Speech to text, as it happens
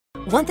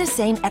Want the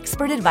same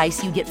expert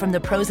advice you get from the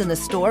pros in the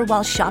store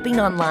while shopping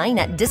online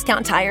at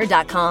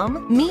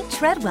DiscountTire.com? Meet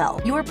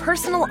Treadwell, your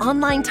personal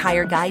online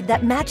tire guide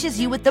that matches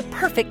you with the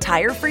perfect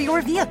tire for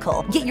your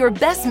vehicle. Get your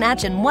best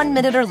match in 1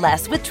 minute or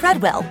less with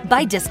Treadwell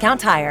by Discount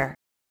Tire.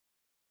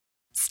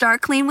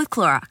 Start clean with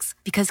Clorox,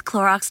 because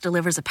Clorox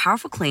delivers a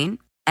powerful clean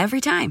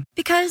every time.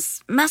 Because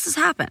messes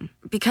happen.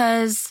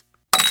 Because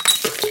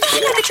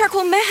the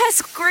charcoal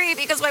mask. Great,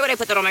 because why would I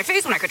put that on my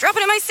face when I could drop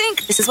it in my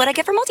sink? This is what I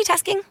get for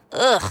multitasking.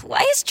 Ugh,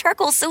 why is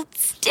charcoal so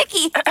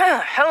sticky?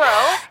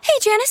 Hello? Hey,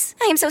 Janice.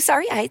 I am so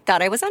sorry. I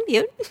thought I was on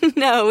mute.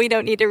 No, we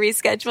don't need to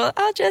reschedule.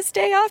 I'll just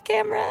stay off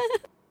camera.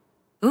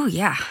 Ooh,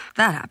 yeah,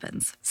 that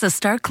happens. So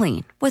start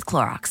clean with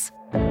Clorox.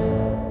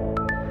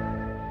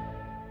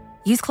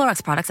 Use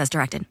Clorox products as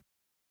directed.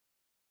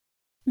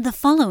 The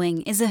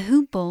following is a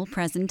Hoop Bowl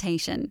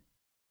presentation.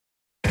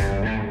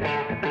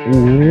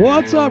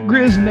 What's up,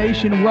 Grizz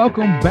Nation?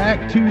 Welcome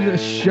back to the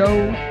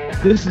show.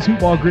 This is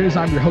Hoop Ball Grizz.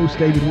 I'm your host,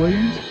 David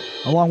Williams.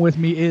 Along with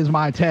me is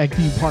my tag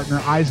team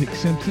partner, Isaac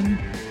Simpson.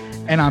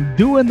 And I'm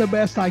doing the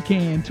best I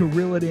can to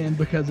reel it in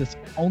because it's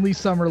only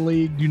Summer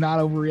League. Do not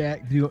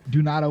overreact.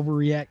 Do not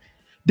overreact.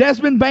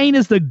 Desmond Bain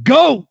is the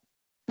GOAT.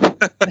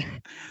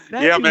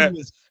 Man.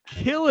 Was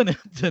killing it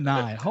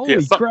tonight.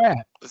 Holy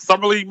crap.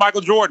 Summer League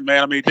Michael Jordan,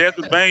 man. I mean,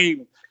 Desmond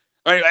Bain,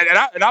 and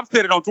I've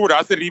said it on Twitter.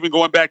 I said it even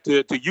going back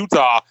to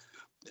Utah.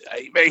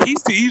 Man,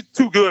 he's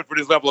too good for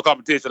this level of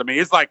competition. I mean,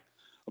 it's like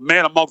a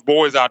man amongst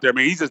boys out there. I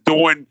mean, he's just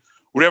doing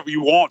whatever he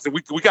wants. And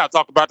we got to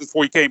talk about this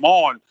before he came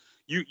on.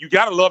 You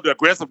got to love the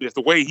aggressiveness,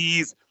 the way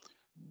he's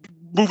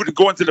moving and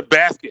going to the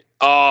basket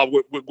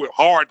with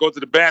hard, going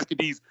to the basket.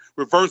 These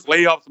reverse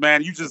layups,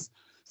 man.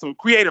 Some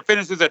creative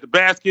finishes at the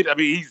basket. I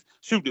mean, he's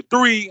shooting the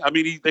three. I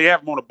mean, they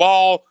have him on the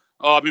ball.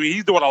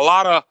 He's doing a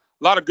lot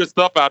of good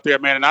stuff out there,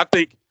 man. And I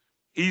think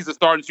he's the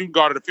starting shooting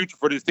guard of the future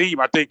for this team.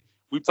 I think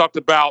we talked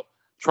about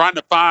trying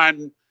to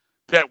find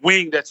that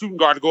wing, that shooting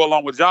guard to go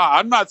along with Ja.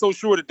 I'm not so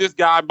sure that this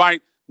guy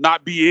might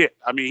not be it.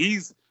 I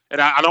mean,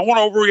 I don't want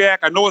to overreact.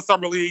 I know it's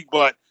Summer League,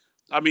 but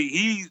I mean,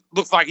 he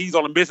looks like he's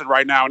on a mission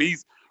right now, and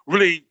he's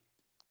really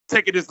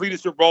taking this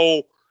leadership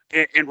role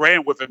and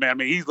ran with it, man. I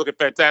mean, he's looking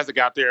fantastic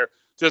out there.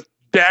 Just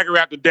dagger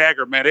after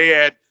dagger, man. They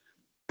had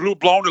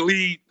blown the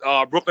lead.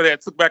 Brooklyn had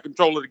took back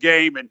control of the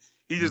game, and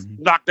he just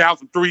knocked down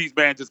some threes,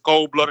 man, just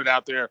cold-blooded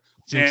out there.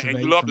 And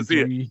you love to see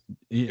it.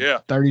 Yeah.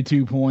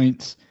 32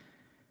 points,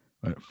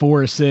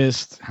 4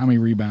 assists. How many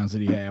rebounds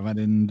did he have? I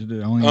didn't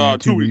only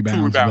had two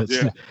rebounds.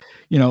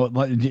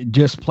 But,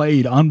 just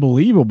played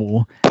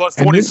unbelievable. Plus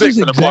 26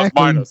 and a plus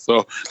minus.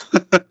 So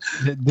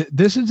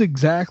this is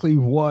exactly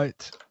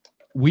what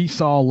we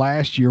saw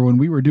last year when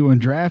we were doing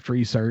draft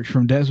research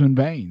from Desmond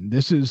Bain.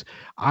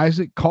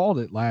 Isaac called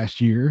it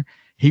last year.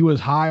 He was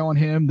high on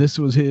him. This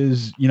was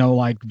his,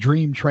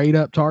 dream trade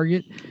up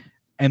target,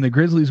 and the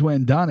Grizzlies went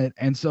and done it.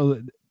 And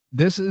so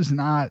this is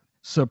not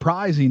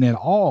surprising at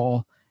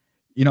all.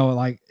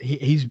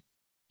 He's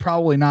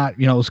probably not,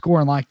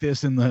 scoring like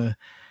this in the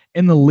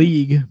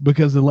league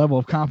because of the level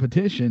of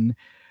competition.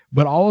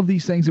 But all of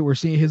these things that we're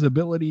seeing, his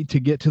ability to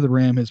get to the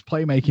rim, his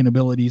playmaking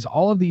abilities,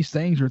 all of these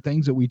things are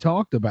things that we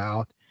talked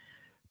about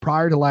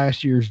prior to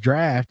last year's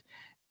draft.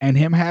 And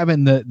him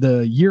having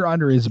the year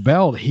under his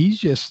belt, he's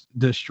just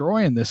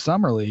destroying this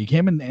Summer League.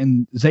 Him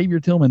and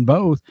Ziaire Tillman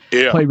both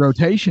played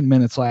rotation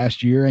minutes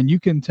last year, and you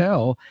can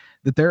tell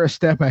that they're a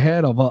step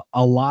ahead of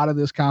a lot of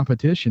this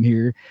competition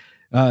here.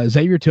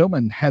 Ziaire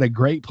Tillman had a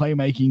great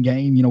playmaking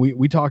game.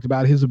 We talked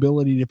about his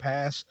ability to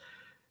pass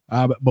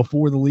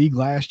before the league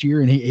last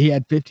year, and he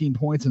had 15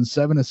 points and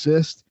 7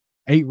 assists,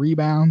 8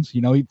 rebounds.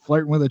 He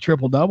flirting with a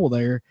triple-double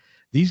there.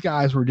 These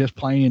guys were just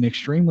playing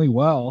extremely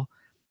well.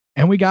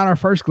 And we got our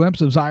first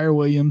glimpse of Ziaire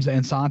Williams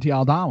and Santi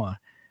Aldama.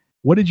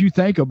 What did you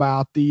think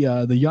about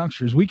the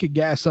youngsters? We could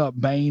gas up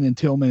Bain and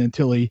Tillman and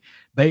Tilly.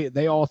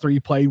 They all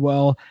three played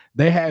well.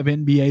 They have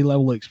NBA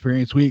level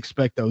experience. We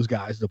expect those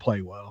guys to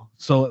play well.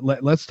 So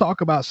let's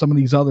talk about some of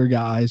these other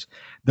guys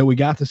that we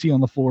got to see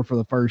on the floor for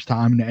the first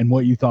time and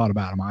what you thought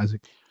about them,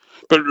 Isaac.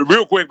 But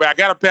real quick, man, I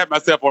got to pat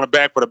myself on the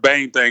back for the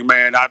Bain thing,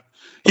 man.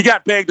 He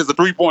got pegged as a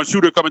three-point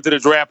shooter coming to the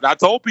draft. And I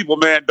told people,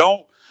 man,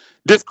 don't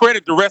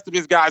discredit the rest of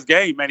this guy's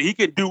game, man. He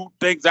can do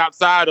things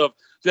outside of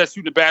just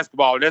shooting the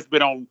basketball. And that's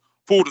been on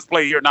full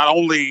display here, not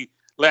only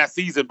last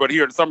season, but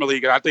here in the Summer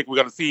League. And I think we're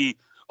going to see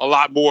a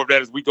lot more of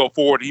that as we go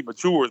forward and he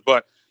matures.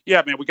 But,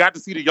 yeah, man, we got to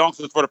see the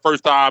youngsters for the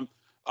first time.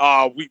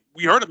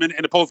 We heard them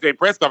in the post-game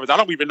press conference. I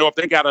don't even know if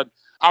they got an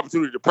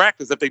opportunity to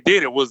practice. If they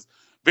did, it was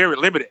very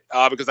limited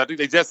because I think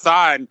they just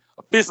signed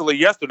officially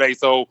yesterday.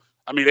 So,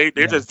 I mean,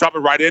 they're just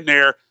jumping right in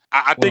there.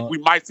 I think we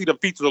might see them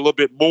featured a little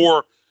bit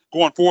more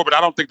going forward, but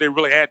I don't think they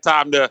really had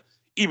time to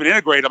even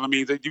integrate them. I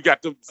mean, you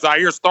got the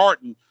Ziaire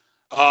starting,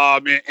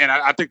 and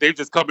I think they're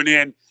just coming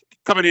in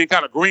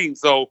kind of green.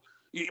 So,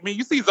 I mean,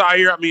 you see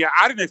Ziaire. I mean,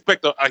 I didn't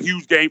expect a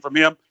huge game from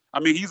him. I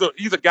mean, he's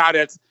a guy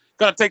that's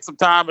going to take some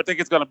time. I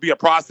think it's going to be a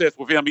process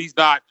with him. He's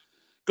not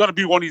going to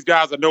be one of these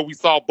guys. I know we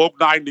saw both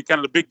night and the kind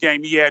of the big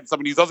game he had and some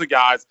of these other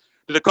guys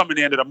that are coming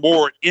in that are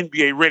more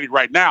NBA ready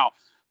right now.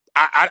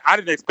 I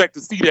didn't expect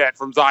to see that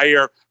from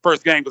Ziaire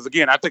first game because,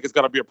 again, I think it's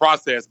going to be a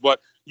process. But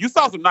you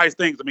saw some nice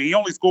things. I mean, he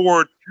only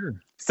scored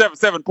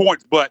seven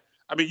points, but,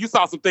 I mean, you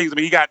saw some things. I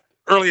mean, he got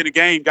early in the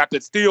game, got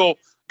that steal,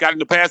 got in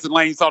the passing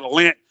lane, saw the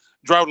length,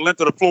 drove the length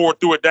of the floor,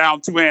 threw it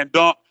down, two-hand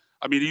dunk.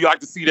 I mean, you like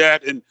to see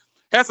that. And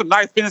had some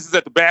nice finishes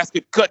at the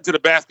basket, cut to the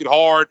basket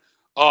hard,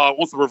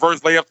 on some reverse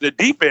layups. The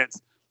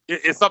defense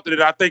is something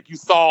that I think you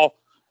saw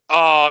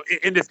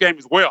in this game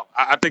as well.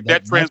 I think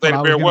that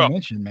translated very well.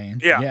 Mention, man.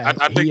 Yeah,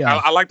 I think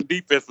I like the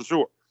defense for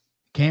sure.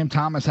 Cam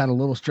Thomas had a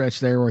little stretch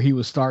there where he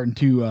was starting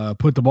to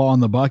put the ball in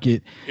the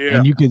bucket,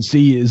 and you could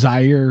see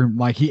Ziaire,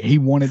 like he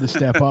wanted to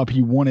step up,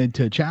 he wanted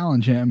to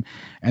challenge him,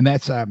 and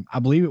that's I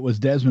believe it was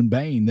Desmond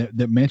Bain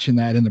that mentioned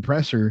that in the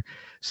presser,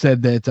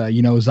 said that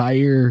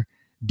Ziaire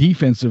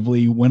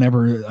defensively,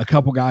 whenever a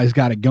couple guys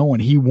got it going,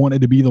 he wanted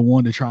to be the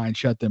one to try and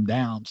shut them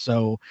down.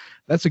 So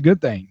that's a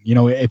good thing.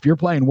 If you're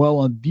playing well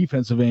on the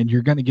defensive end,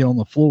 you're going to get on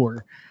the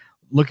floor.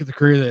 Look at the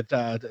career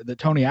that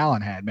Tony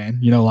Allen had, man.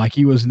 Like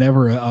he was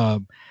never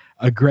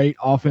a great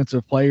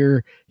offensive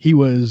player. He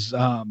was,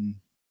 I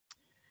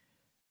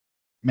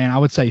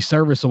would say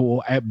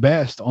serviceable at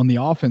best on the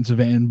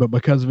offensive end, but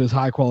because of his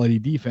high quality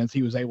defense,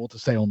 he was able to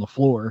stay on the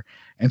floor.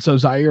 And so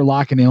Ziaire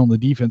locking in on the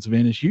defensive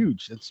end is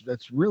huge.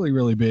 That's really,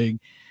 really big.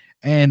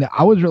 And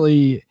I was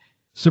really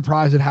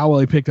surprised at how well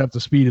he picked up the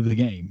speed of the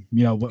game,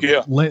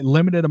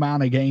 limited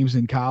amount of games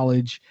in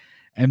college.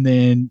 And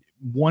then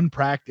one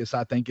practice,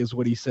 I think is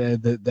what he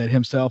said that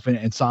himself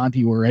and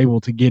Santi were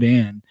able to get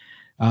in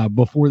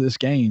before this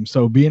game.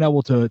 So being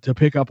able to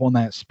pick up on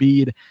that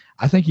speed,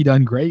 I think he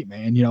done great,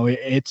 man.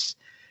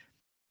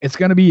 It's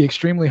going to be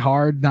extremely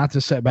hard not to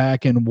sit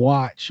back and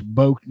watch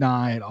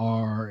Bouknight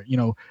or,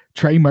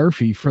 Trey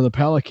Murphy for the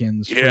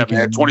Pelicans. Yeah,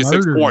 man,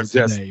 26 points.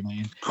 Today,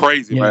 man.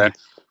 Crazy, man.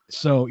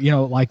 So,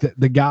 like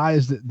the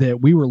guys that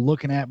we were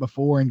looking at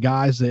before and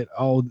guys that,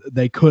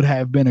 they could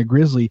have been a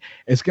Grizzly,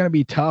 it's going to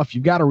be tough.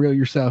 You've got to reel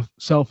yourself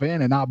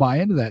in and not buy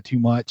into that too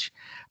much.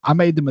 I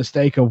made the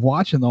mistake of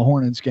watching the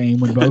Hornets game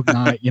when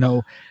Bouknight,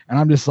 and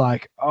I'm just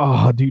like,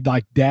 oh, dude,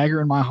 like dagger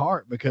in my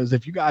heart, because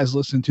if you guys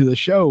listen to the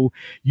show,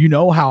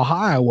 how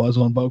high I was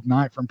on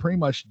Bouknight from pretty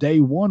much day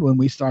one when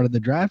we started the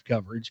draft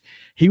coverage.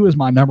 He was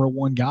my number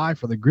one guy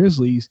for the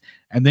Grizzlies,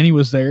 and then he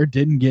was there,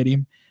 didn't get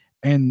him.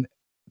 And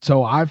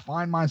so I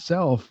find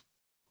myself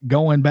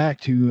going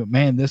back to,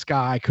 man, this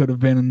guy could have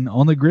been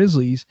on the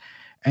Grizzlies.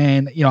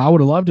 And, I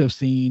would have loved to have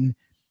seen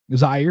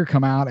Ziaire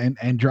come out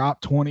and drop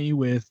 20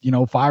 with,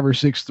 5 or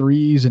 6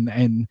 threes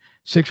and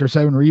 6 or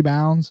 7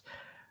 rebounds.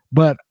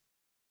 But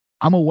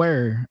I'm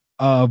aware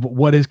of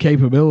what his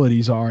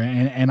capabilities are.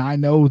 And I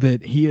know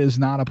that he is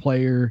not a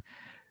player.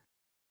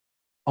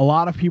 A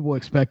lot of people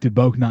expected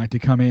Bouknight to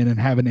come in and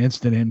have an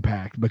instant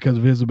impact because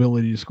of his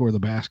ability to score the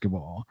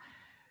basketball.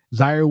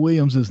 Ziaire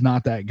Williams is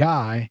not that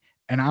guy,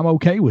 and I'm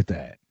okay with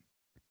that.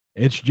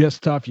 It's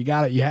just tough. You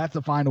have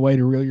to find a way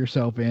to reel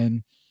yourself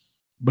in,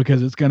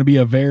 because it's going to be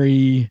a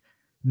very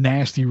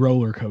nasty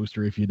roller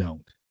coaster if you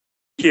don't.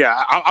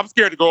 Yeah, I'm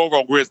scared to go over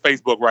on Grizz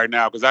Facebook right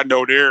now because I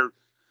know they're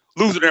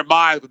losing their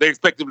minds, but they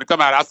expect him to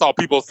come out. I saw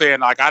people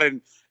saying, like, I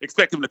didn't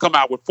expect him to come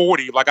out with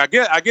 40. Like, I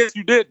guess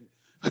you didn't.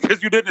 I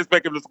guess you didn't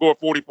expect him to score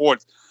 40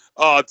 points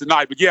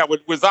tonight. But, yeah,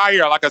 with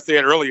Ziaire, like I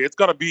said earlier, it's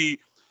going to be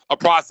a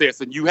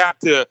process, and you have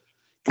to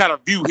kind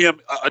of view him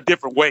a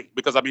different way,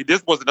 because, I mean,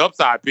 this was an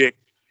upside pick,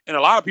 and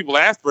a lot of people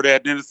asked for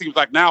that, and it seems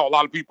like now a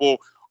lot of people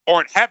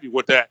aren't happy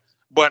with that.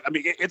 But, I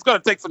mean, it's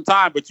going to take some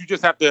time, but you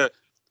just have to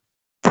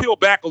peel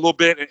back a little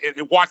bit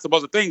and watch some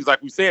other things,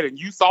 like we said. And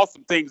you saw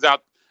some things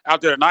out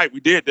there tonight we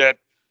did that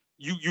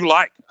you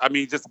like. I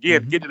mean, just,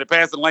 again, getting in the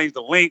passing lanes,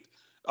 the length,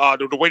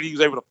 the way he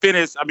was able to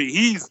finish. I mean,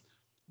 he's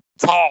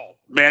tall,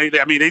 man.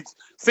 I mean, it's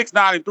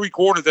 6'9"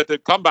 3/4" at the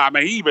combine,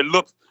 man. He even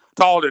looks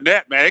taller than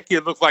that, man. That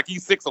kid looks like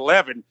he's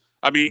 6'11".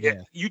 I mean,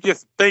 you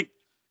just think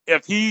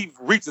if he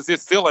reaches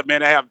his ceiling,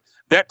 man, to have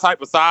that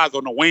type of size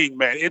on the wing,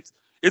 man, it's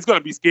going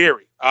to be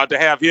scary to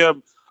have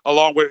him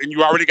along with, and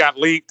you already got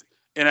linked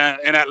in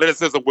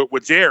athleticism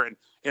with Jaron,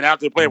 and out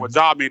there playing with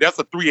Ja. I mean, that's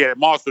a three-headed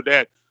monster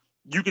that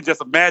you can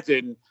just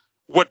imagine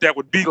what that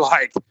would be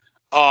like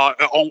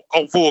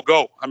on full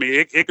go. I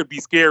mean, it could be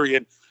scary.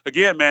 And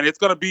again, man, it's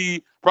going to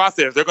be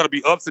process. There are going to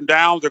be ups and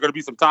downs. There are going to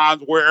be some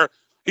times where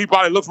he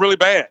probably looks really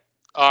bad.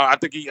 I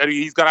think he's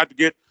going to have to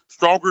get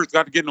stronger. He's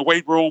got to get in the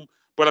weight room.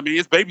 But, I mean,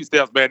 it's baby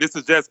steps, man. This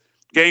is just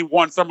game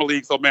one summer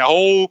league. So, man,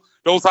 hold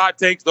those hot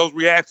takes, those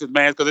reactions,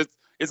 man, because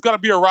it's going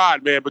to be a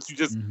ride, man. But you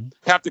just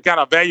have to kind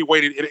of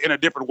evaluate it in a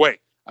different way.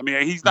 I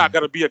mean, he's not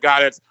going to be a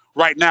guy that's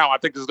right now, I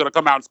think, is going to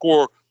come out and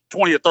score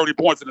 20 or 30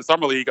 points in the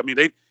summer league. I mean,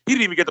 he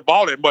didn't even get the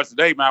ball that much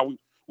today, man.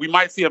 We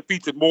might see him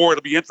featured more.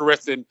 It'll be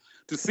interesting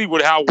to see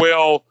how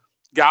well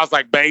guys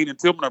like Bain and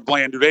Tillman are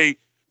playing. Do they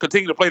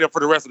continue to play them for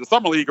the rest of the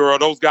summer league, or are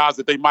those guys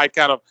that they might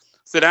kind of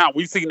sit down?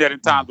 We've seen that in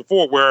times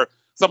before where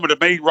some of the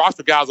main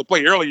roster guys will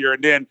play earlier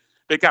and then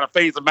they kind of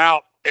phase them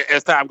out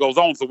as time goes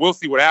on. So we'll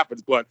see what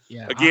happens. But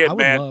again,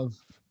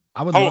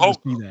 I would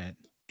love to see that.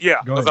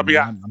 Yeah, because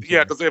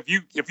because if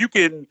you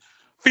can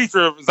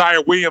feature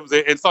Ziaire Williams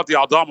and Santi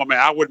Aldama, man,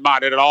 I wouldn't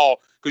mind it at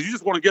all. because you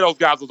just want to get those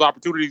guys those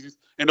opportunities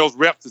and those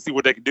reps to see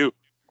what they can do.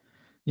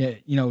 Yeah,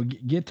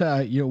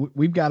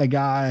 we've got a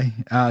guy,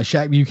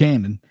 Shaq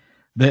Buchanan,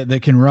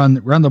 that can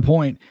run the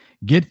point.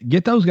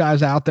 Get those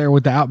guys out there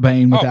without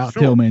Bain, without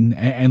Tillman,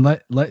 and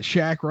let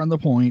Shaq run the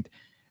point,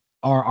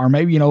 or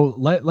maybe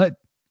let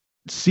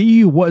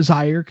see what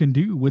Ziaire can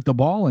do with the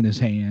ball in his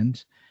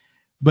hands.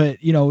 But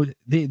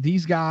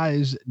these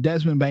guys,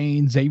 Desmond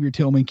Bain, Xavier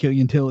Tillman,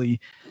 Killian Tilly,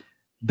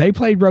 they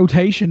played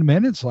rotation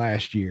minutes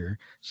last year,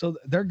 so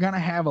they're going to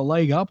have a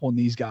leg up on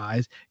these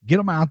guys. Get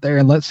them out there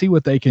and let's see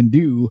what they can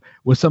do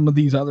with some of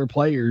these other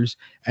players,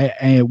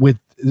 and with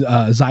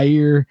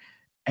Ziaire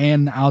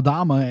and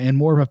Aldama and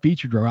more of a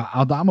featured role.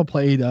 Aldama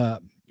played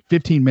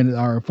 15 minutes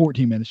or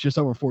 14 minutes, just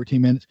over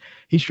 14 minutes.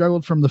 He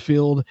struggled from the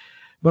field,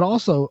 but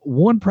also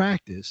one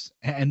practice.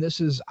 And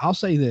I'll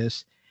say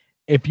this,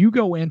 if you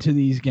go into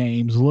these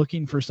games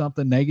looking for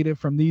something negative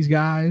from these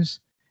guys,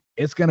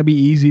 it's going to be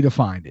easy to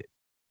find it.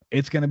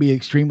 It's going to be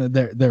extremely,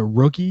 they're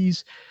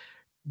rookies.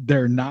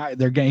 Their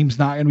game's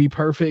not going to be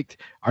perfect.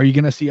 Are you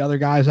going to see other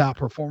guys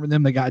outperforming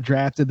them that got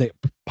drafted that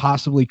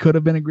possibly could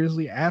have been a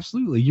Grizzly?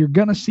 Absolutely. You're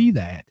going to see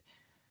that.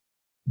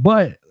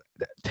 But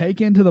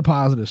take into the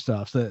positive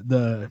stuff,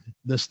 the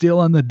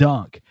steal and the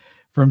dunk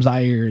from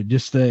Ziaire,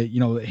 just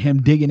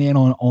him digging in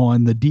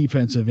on the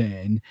defensive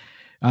end,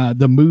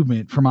 the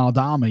movement from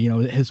Aldama,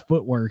 his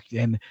footwork.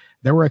 And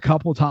there were a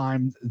couple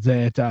times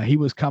that he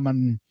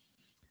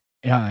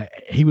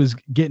was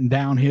getting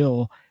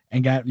downhill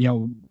and got,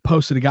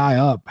 posted a guy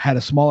up, had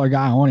a smaller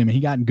guy on him, and he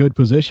got in good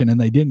position,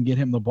 and they didn't get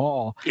him the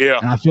ball. Yeah.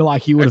 And I feel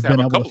like he would have been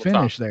able to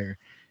finish there,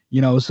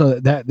 so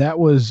that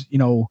was,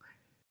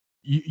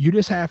 you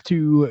just have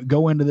to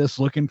go into this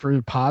looking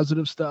for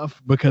positive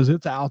stuff because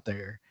it's out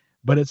there,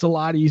 but it's a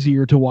lot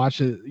easier to watch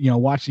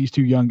these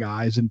two young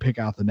guys and pick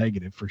out the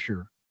negative for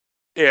sure.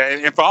 Yeah.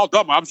 And for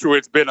Aldama, I'm sure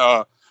it's been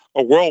a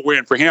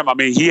whirlwind for him. I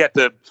mean, he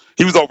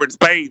was over in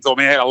Spain, so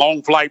he had a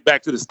long flight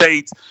back to the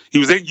States. He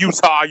was in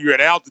Utah. You're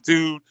at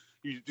altitude.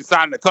 You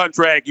signed the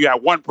contract. You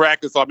had one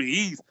practice. So, I mean,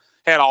 he's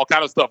had all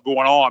kind of stuff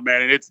going on,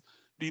 man.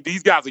 And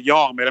these guys are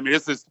young, man. I mean,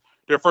 this is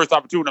their first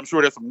opportunity. I'm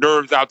sure there's some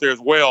nerves out there as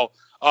well.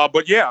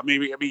 But yeah, I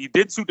mean, he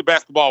did shoot the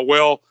basketball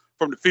well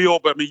from the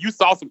field. But I mean, you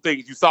saw some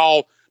things. You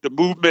saw the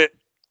movement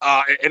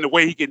and the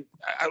way he can,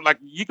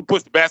 you can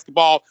push the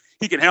basketball.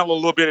 He can handle a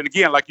little bit. And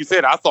again, like you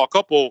said, I saw a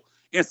couple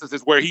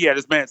instances where he had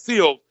his man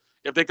sealed.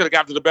 If they could have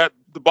got to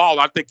the ball,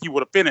 I think he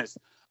would have finished.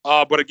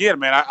 But again,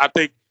 man, I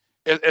think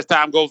as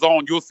time goes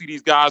on, you'll see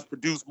these guys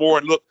produce more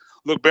and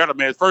look better,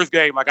 man. His first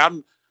game,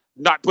 I'm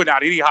not putting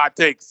out any hot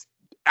takes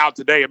out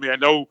today. I mean, I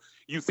know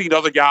you've seen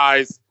other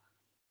guys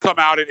come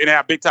out and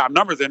have big time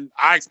numbers, and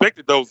I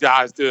expected those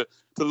guys to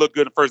look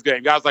good in the first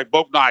game. Guys like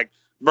Bouknight,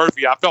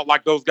 Murphy, I felt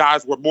like those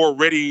guys were more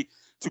ready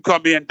to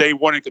come in day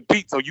one and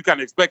compete. So you kind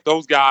of expect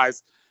those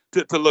guys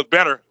to look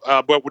better.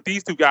 But with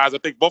these two guys, I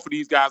think both of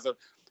these guys are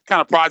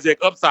kind of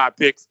project upside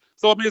picks.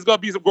 So, I mean, it's going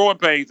to be some growing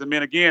pains. I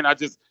mean, again, I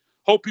just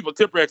hope people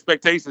temper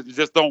expectations and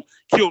just don't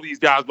kill these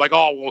guys like,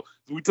 oh, well,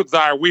 we took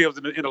Ziaire Williams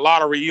in the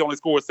lottery. He only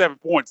scored 7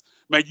 points.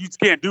 Man, you just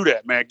can't do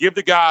that, man. Give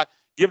the guy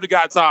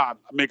time.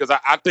 I mean, because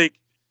I think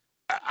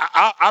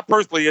I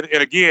personally, and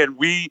again,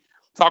 we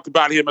talked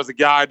about him as a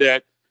guy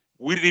that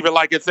we didn't even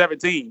like at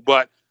 17,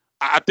 but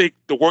I think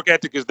the work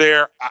ethic is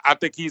there. I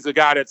think he's a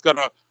guy that's going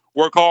to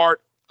work hard.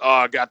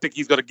 I think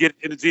he's going to get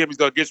in the gym. He's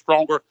going to get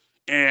stronger,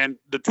 and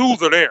the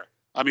tools are there.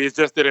 I mean, it's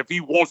just that if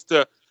he wants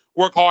to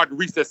work hard and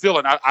reach that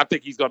ceiling, I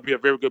think he's going to be a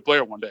very good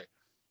player one day.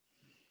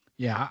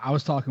 Yeah, I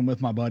was talking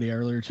with my buddy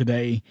earlier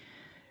today,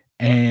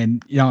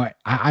 and,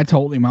 I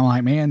told him, I'm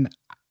like, man,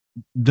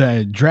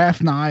 the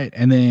draft night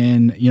and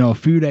then, a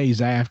few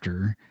days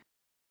after,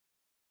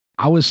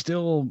 I was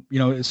still,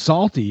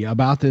 salty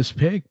about this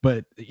pick,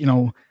 but,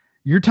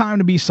 your time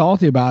to be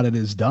salty about it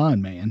is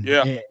done, man.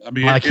 Yeah. I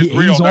mean,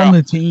 he's on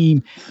the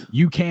team.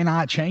 You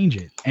cannot change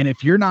it. And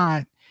if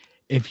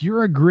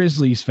you're a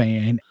Grizzlies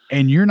fan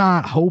and you're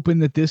not hoping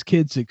that this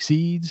kid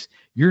succeeds,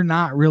 you're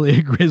not really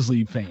a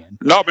Grizzly fan.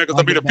 No, man,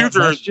 because the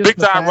future is big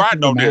time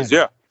riding on this.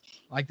 Yeah.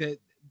 Like that.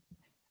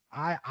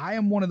 I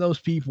am one of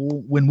those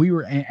people when we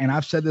were, and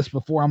I've said this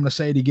before, I'm going to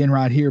say it again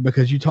right here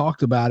because you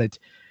talked about it.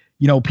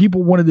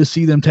 People wanted to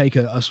see them take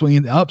a swing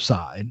in the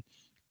upside.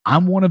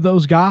 I'm one of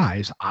those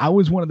guys. I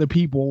was one of the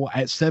people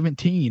at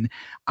 17.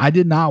 I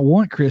did not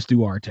want Chris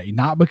Duarte,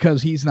 not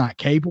because he's not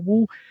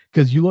capable,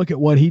 because you look at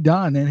what he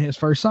done in his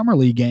first summer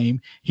league game,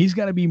 he's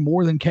going to be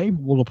more than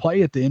capable to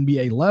play at the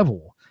NBA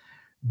level.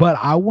 But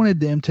I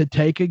wanted them to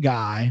take a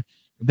guy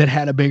that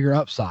had a bigger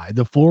upside.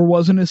 The floor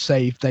wasn't as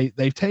safe.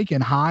 They've taken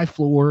high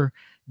floor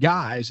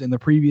guys in the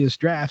previous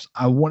drafts.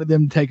 I wanted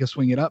them to take a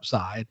swing at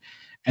upside.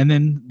 And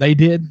then they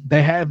did.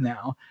 They have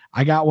now.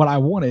 I got what I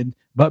wanted,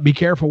 but be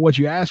careful what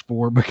you ask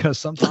for because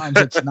sometimes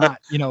it's not,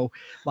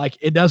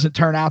 it doesn't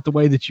turn out the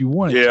way that you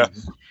want it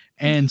to.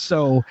 And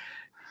so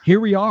here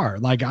we are.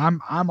 Like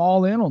I'm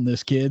all in on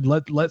this kid.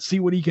 Let's see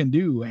what he can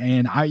do.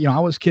 And I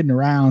was kidding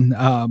around.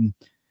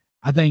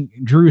 I think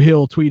Drew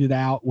Hill tweeted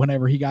out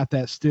whenever he got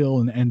that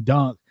steal and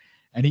dunk,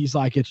 and he's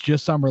like, it's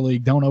just summer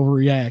league. Don't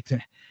overreact.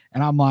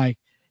 And I'm like,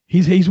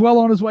 he's well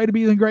on his way to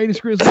being the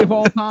greatest Grizzly of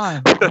all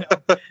time.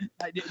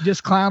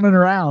 Just clowning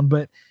around.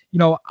 But,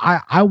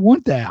 I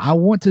want that. I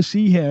want to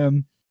see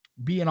him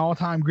be an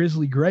all-time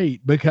Grizzly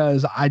great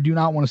because I do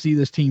not want to see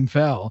this team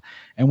fail.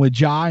 And with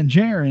Ja and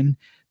Jaren,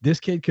 this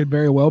kid could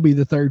very well be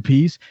the third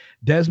piece.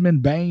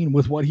 Desmond Bane,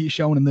 with what he's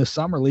shown in this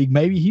summer league,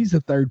 maybe he's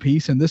the third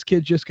piece, and this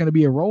kid's just going to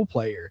be a role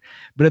player.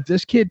 But if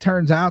this kid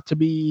turns out to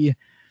be,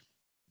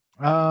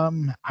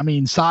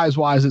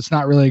 size-wise, it's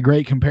not really a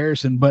great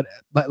comparison, but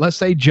let's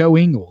say Joe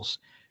Ingles.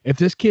 If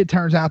this kid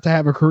turns out to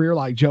have a career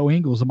like Joe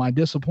Ingles, am I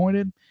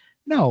disappointed?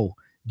 No.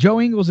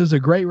 Joe Ingles is a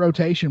great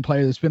rotation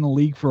player that's been in the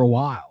league for a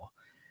while.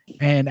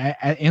 And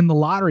in the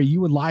lottery,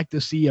 you would like to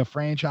see a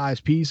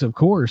franchise piece, of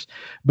course.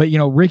 But,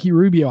 Ricky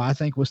Rubio, I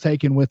think, was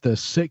taken with the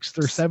 6th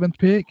or 7th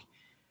pick.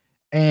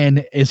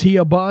 And is he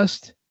a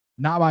bust?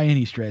 Not by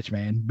any stretch,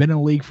 man. Been in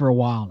the league for a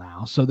while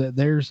now. So that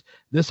there's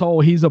this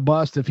whole he's a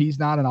bust if he's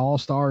not an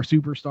all-star,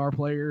 superstar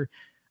player.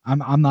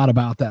 I'm not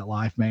about that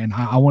life, man.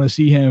 I want to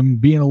see him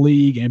be in the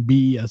league and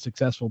be a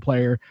successful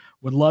player.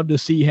 Would love to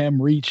see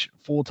him reach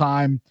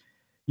full-time,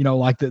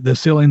 like the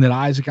ceiling that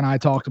Isaac and I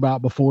talked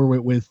about before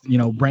with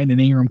Brandon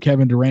Ingram,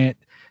 Kevin Durant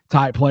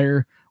type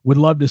player. Would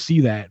love to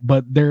see that.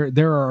 But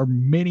there are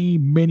many,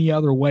 many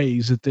other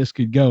ways that this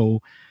could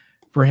go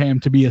for him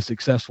to be a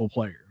successful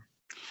player.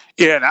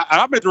 Yeah, and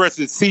I'm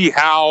interested to see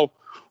how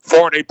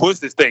far they push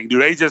this thing. Do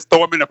they just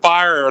throw him in the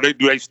fire, or do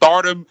they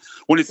start him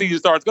when the season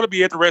starts? It's going to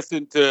be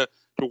interesting to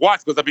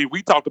watch because,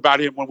 we talked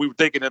about him when we were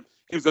thinking of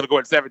he was going to go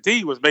at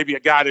 17, was maybe a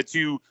guy that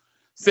you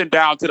send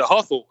down to the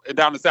hustle and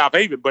down to South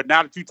Haven. But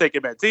now that you take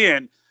him at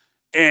 10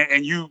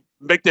 and you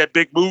make that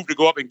big move to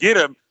go up and get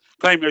him,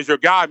 claim him as your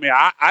guy, man,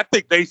 I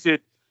think they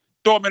should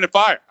throw him in the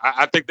fire.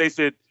 I think they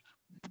should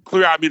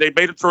clear out. They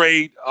made a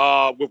trade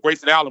with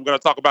Grayson Allen. I'm going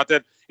to talk about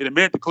that in a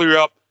minute to clear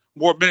up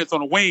more minutes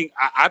on the wing.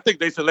 I think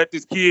they should let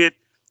this kid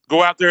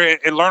go out there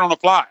and learn on the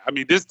fly.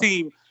 This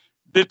team,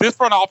 this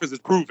front office is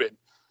proven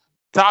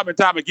time and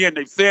time again.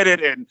 They've said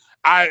it, and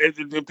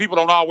people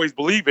don't always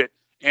believe it.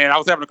 And I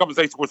was having a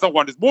conversation with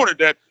someone this morning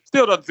that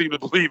still doesn't seem to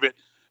believe it.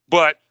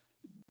 But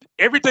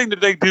everything that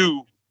they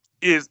do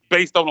is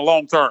based on the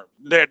long term.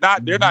 They're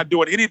not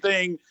doing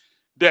anything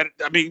that,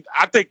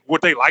 I think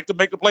would they like to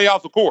make the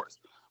playoffs, of course,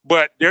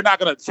 but they're not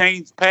going to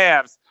change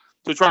paths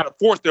to try to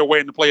force their way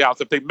in the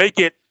playoffs. If they make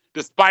it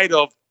despite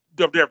of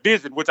their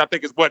vision, which I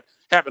think is what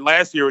happened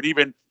last year and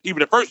even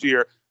the first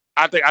year,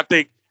 I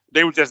think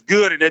they were just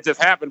good and it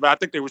just happened. But I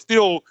think they were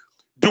still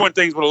doing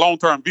things with a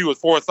long-term view as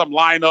far as some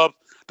lineups,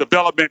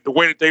 development, the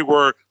way that they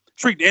were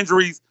treating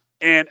injuries,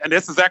 and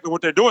that's exactly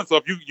what they're doing. So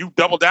if you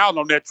double down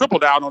on that, triple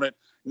down on it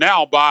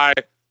now by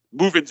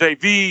moving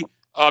JV,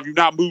 you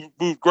now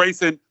move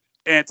Grayson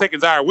and taking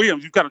Ziaire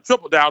Williams, you kind of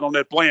triple down on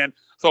that plan.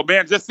 So,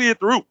 man, just see it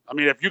through.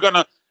 If you're going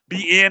to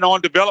be in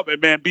on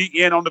development, man, be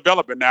in on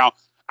development. Now,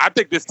 I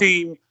think this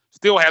team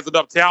still has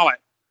enough talent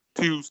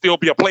to still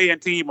be a play-in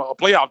team or a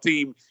playoff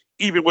team,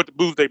 even with the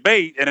moves they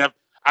made. And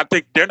I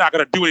think they're not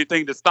going to do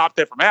anything to stop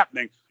that from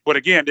happening. But,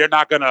 again, they're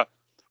not going to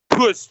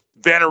push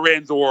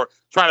veterans or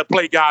try to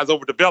play guys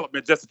over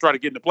development just to try to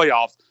get in the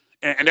playoffs.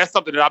 And that's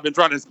something that I've been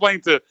trying to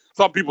explain to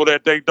some people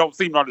that they don't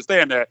seem to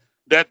understand,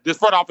 that this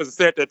front office has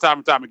said that time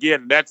and time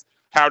again, and that's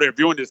how they're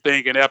viewing this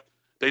thing. And if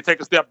they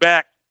take a step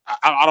back,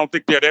 I don't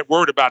think they're that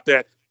worried about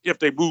that if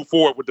they move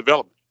forward with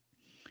development.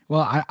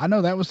 Well, I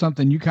know that was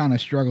something you kind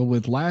of struggled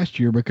with last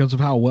year because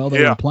of how well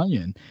they were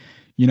playing.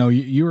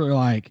 You were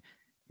like,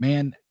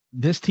 man,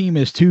 this team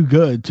is too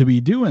good to be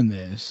doing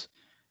this.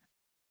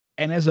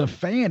 And as a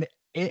fan,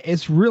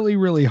 it's really,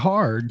 really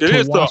hard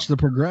to watch the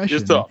progression.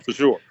 It's tough, for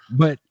sure.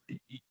 But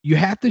you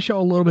have to show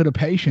a little bit of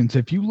patience.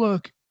 If you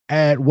look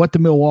at what the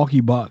Milwaukee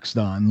Bucks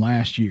done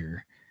last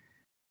year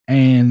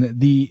and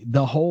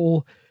the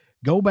whole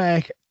go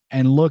back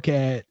and look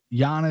at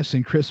Giannis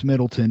and Chris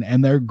Middleton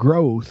and their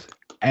growth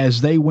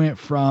as they went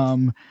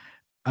from,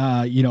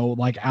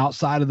 like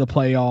outside of the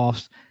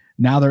playoffs,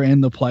 now they're in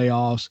the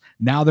playoffs,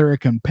 now they're a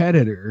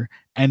competitor,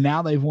 and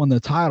now they've won the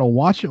title.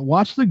 Watch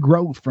the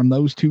growth from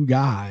those two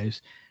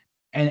guys.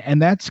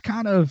 And that's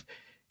kind of,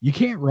 you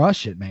can't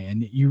rush it,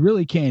 man. You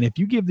really can't. If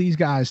you give these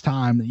guys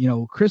time,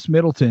 Chris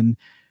Middleton,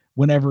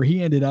 whenever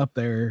he ended up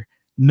there,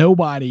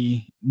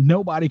 nobody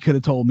could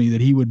have told me that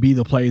he would be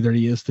the player that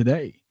he is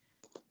today.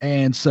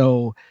 And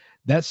so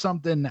that's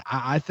something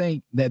I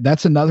think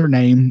that's another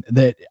name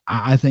that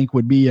I think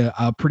would be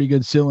a pretty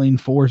good ceiling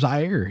for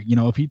Ziaire.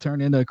 If he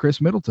turned into a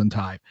Chris Middleton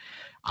type,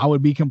 I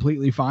would be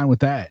completely fine with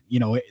that.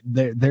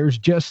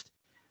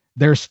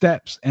 There's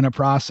steps in a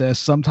process.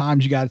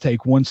 Sometimes you got to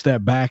take one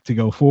step back to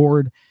go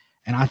forward.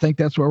 And I think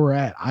that's where we're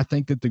at. I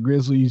think that the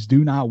Grizzlies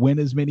do not win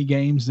as many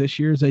games this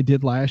year as they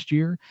did last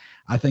year.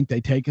 I think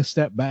they take a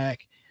step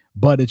back,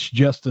 but it's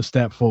just a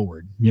step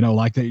forward.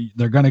 Like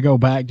they're going to go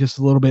back just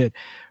a little bit.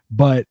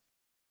 But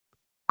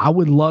I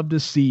would love to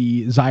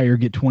see Ziaire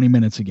get 20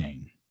 minutes a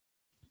game.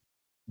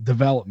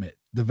 Develop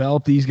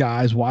these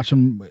guys, watch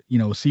them,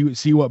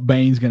 see what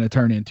Bane's going to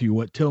turn into,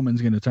 what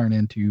Tillman's going to turn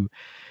into.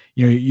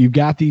 You've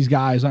got these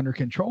guys under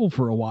control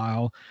for a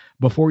while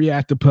before you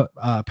have to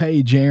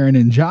pay Jaren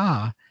and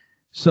Ja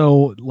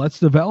So let's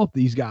develop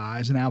these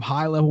guys and have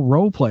high-level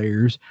role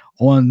players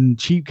on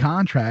cheap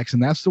contracts,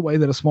 and that's the way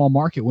that a small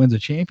market wins a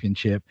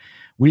championship.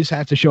 We just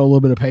have to show a little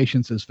bit of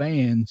patience as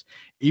fans,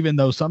 even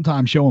though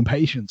sometimes showing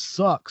patience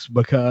sucks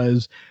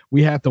because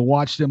we have to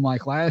watch them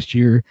like last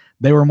year.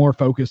 They were more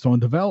focused on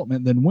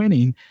development than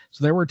winning.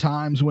 So there were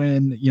times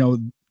when,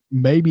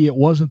 maybe it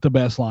wasn't the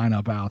best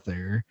lineup out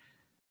there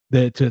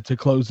that to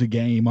close the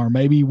game, or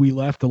maybe we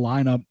left the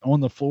lineup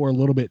on the floor a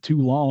little bit too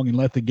long and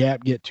let the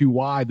gap get too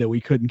wide that we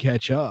couldn't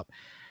catch up.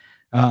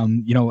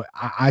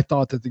 I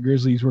thought that the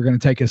Grizzlies were going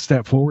to take a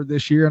step forward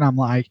this year, and I'm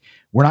like,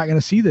 we're not going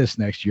to see this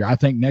next year. I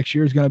think next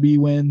year is going to be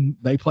when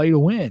they play to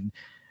win.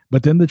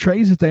 But then the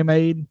trades that they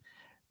made,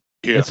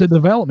 it's a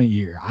development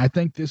year. I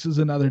think this is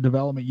another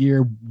development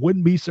year.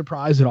 Wouldn't be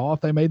surprised at all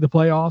if they made the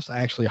playoffs. I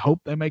actually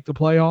hope they make the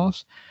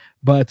playoffs.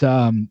 But,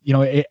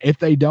 if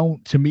they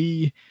don't, to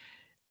me,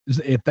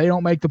 if they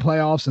don't make the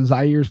playoffs and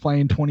Ziaire's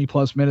playing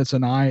 20-plus minutes a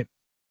night,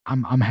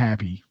 I'm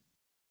happy.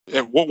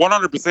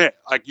 100%.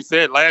 Like you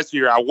said, last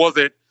year, I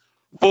wasn't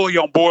fully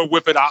on board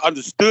with it. I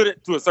understood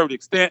it to a certain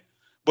extent.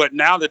 But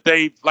now that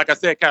they've, like I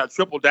said, kind of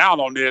tripled down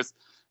on this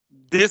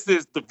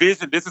is the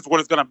vision. This is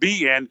what it's going to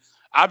be. And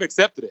I've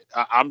accepted it.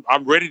 I'm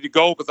ready to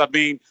go because,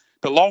 the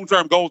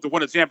long-term goal is to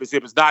win a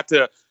championship. It's not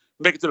to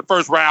make it to the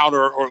first round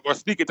or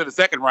sneak into the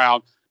second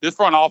round. This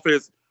front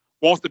office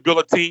wants to build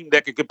a team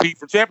that can compete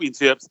for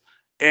championships.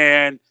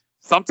 And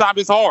sometimes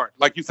it's hard.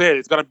 Like you said,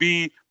 it's going to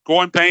be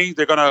growing pains.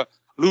 They're going to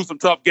lose some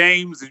tough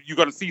games. You're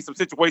going to see some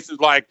situations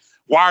like,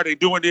 why are they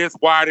doing this?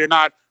 Why are they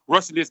not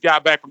rushing this guy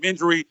back from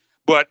injury?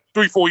 But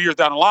 3-4 years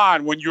down the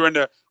line, when you're in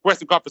the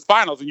Western Conference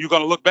Finals, and you're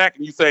going to look back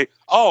and you say,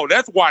 oh,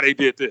 that's why they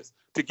did this,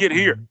 to get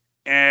here.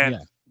 And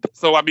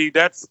so,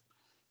 that's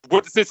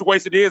what the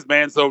situation is,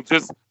 man. So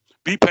just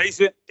be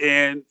patient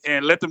and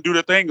let them do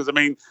their thing.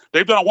 Because,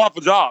 they've done a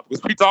wonderful job.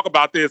 Because we talk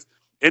about this.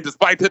 And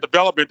despite the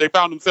development, they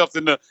found themselves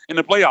in the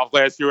playoffs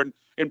last year.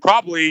 And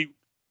probably,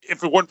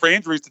 if it wasn't for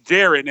injuries to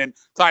Jared and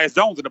Tyus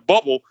Jones in the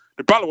bubble,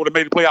 they probably would have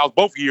made the playoffs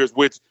both years,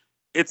 which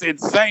it's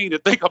insane to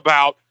think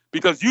about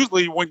because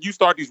usually when you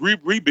start these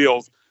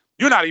rebuilds,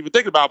 you're not even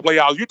thinking about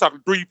playoffs. You're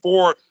talking 3,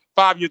 4,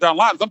 5 years down the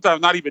line, sometimes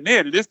not even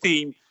then. And this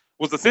team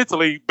was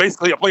essentially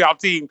basically a playoff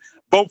team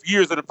both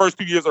years in the first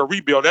 2 years of a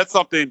rebuild. That's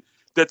something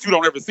that you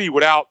don't ever see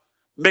without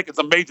making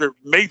some major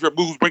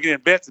moves, bringing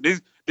in vets.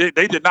 And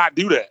they did not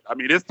do that.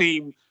 This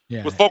team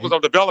was focused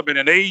on development,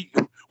 and they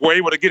were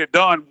able to get it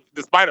done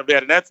despite of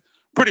that. And that's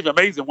pretty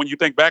amazing when you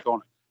think back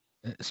on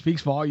it. It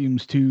speaks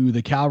volumes to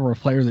the caliber of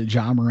player that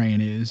John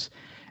Moran is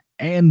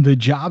and the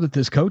job that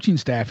this coaching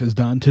staff has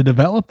done to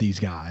develop these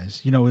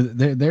guys.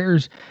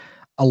 There's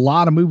a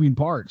lot of moving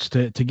parts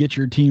to get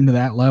your team to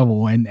that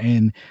level.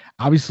 And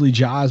obviously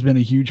Ja has been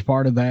a huge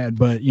part of that,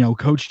 but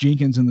Coach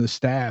Jenkins and the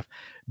staff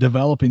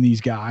developing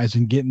these guys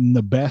and getting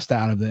the best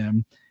out of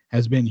them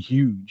has been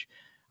huge.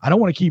 I don't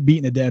want to keep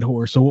beating a dead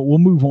horse, so we'll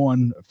move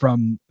on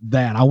from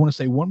that. I want to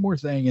say one more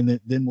thing, and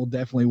then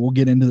we'll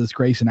get into this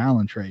Grayson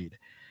Allen trade.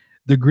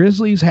 The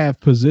Grizzlies have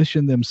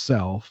positioned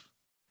themselves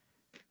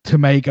to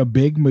make a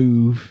big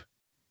move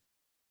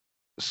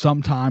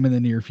sometime in the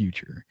near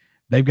future.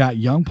 They've got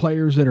young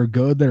players that are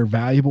good, that are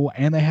valuable,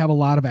 and they have a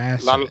lot of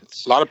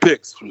assets. A lot of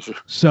picks.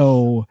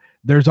 So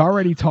there's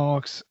already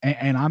talks,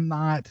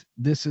 and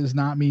this is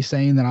not me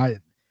saying that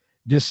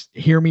just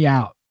hear me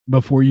out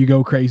before you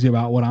go crazy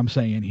about what I'm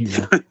saying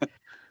here.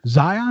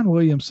 Zion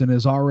Williamson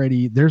there's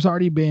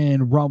already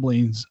been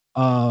rumblings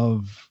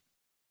of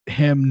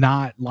him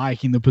not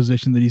liking the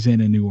position that he's in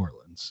New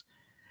Orleans.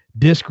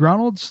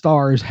 Disgruntled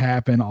stars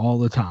happen all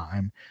the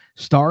time.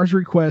 Stars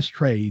request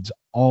trades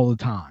all the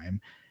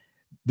time.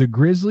 The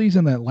Grizzlies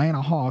and the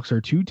Atlanta Hawks are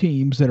two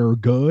teams that are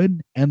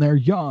good and they're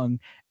young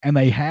and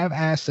they have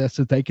assets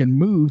that they can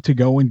move to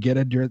go and get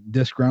a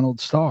disgruntled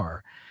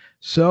star.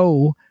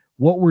 So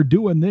what we're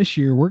doing this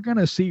year, we're going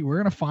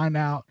to find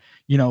out,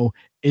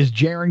 is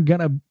Jaren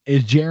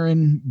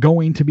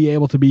going to be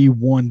able to be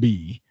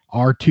 1B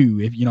or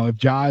 2?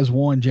 If Ja is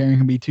 1, Jaren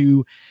can be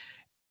 2.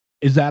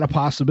 Is that a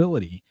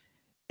possibility?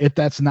 If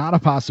that's not a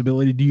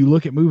possibility, do you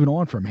look at moving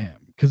on from him?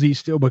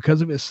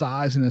 Because of his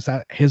size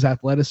and his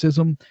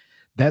athleticism,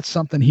 that's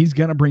something he's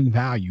going to bring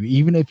value.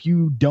 Even if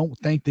you don't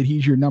think that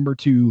he's your number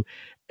 2,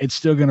 it's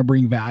still going to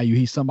bring value.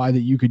 He's somebody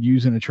that you could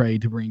use in a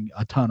trade to bring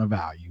a ton of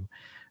value.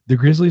 The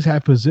Grizzlies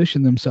have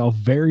positioned themselves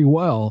very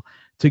well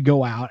to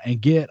go out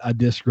and get a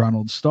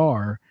disgruntled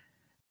star.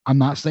 I'm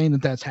not saying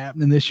that that's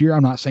happening this year.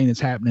 I'm not saying it's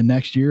happening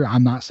next year.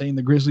 I'm not saying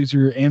the Grizzlies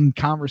are in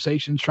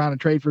conversations trying to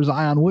trade for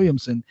Zion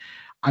Williamson.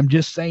 I'm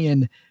just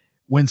saying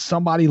when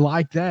somebody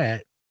like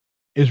that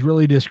is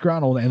really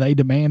disgruntled and they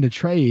demand a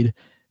trade,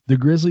 the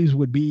Grizzlies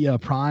would be a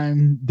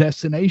prime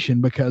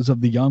destination because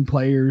of the young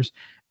players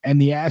and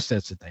the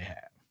assets that they have.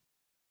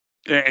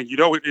 And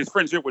his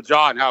friendship with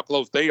Ja and how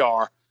close they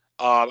are.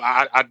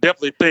 I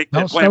definitely think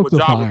that playing with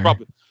Ja was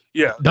probably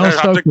Don't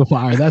stoke the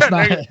fire. That's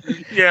not.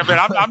 Yeah, man.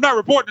 I'm not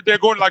reporting that they're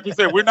going, like we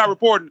said, we're not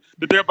reporting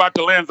that they're about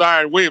to land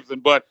Zion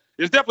Williamson, but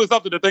it's definitely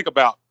something to think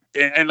about.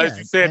 And as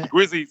you said, the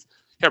Grizzlies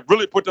have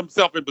really put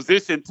themselves in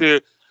position to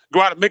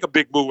go out and make a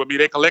big move. I mean,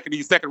 they're collecting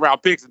these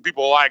second-round picks, and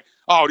people are like,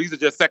 oh, these are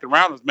just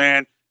second-rounders,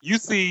 man. You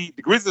see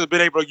the Grizzlies have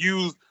been able to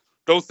use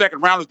those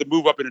second-rounders to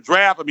move up in the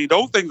draft. I mean,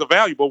 those things are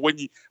valuable when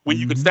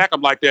you can stack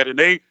them like that. And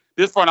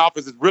this front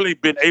office has really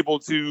been able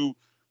to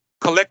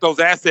collect those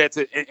assets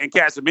and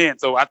cash them in.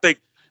 So I think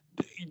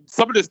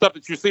some of this stuff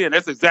that you're seeing,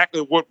 that's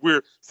exactly what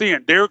we're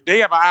seeing. They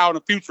have an eye on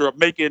the future of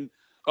making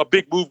a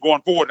big move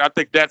going forward. And I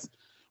think that's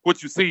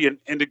what you see.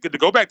 And to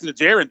go back to the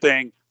Ziaire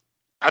thing,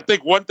 I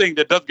think one thing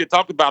that does get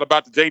talked about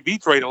the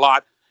JV trade a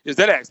lot is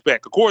that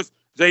aspect. Of course,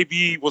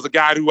 JV was a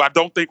guy who I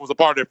don't think was a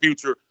part of their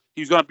future.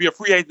 He's going to be a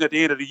free agent at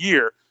the end of the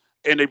year,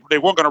 and they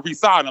weren't going to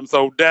re-sign him.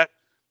 So that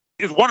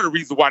is one of the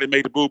reasons why they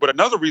made the move. But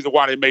another reason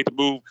why they made the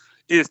move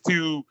is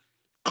to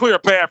clear a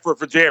path for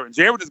Ziaire.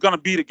 Ziaire is going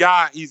to be the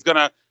guy.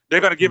 They're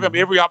going to give him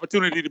every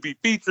opportunity to be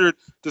featured,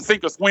 to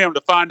sink or swim,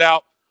 to find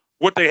out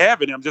what they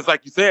have in him, just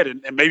like you said.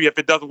 And maybe if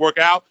it doesn't work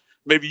out,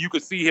 maybe you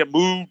could see him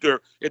moved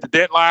or at the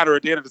deadline or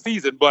at the end of the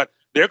season. But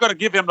they're going to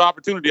give him the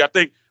opportunity, I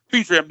think,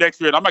 feature him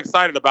next year. And I'm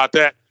excited about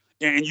that.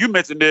 And you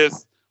mentioned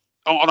this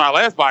on our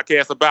last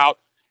podcast about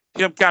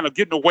him kind of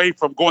getting away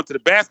from going to the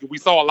basket. We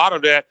saw a lot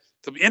of that,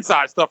 some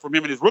inside stuff from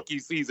him in his rookie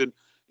season.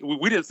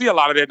 We didn't see a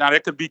lot of that. Now,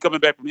 that could be coming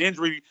back from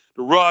injury,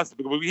 the rust,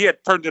 because he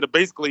had turned into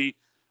basically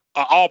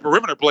an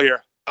all-perimeter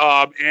player.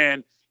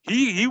 And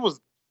he was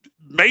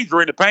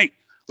major in the paint,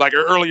 like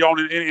early on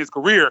in his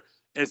career,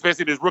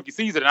 especially in his rookie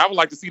season. And I would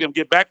like to see them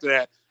get back to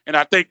that. And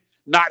I think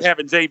not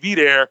having JV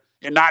there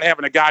and not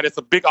having a guy that's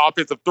a big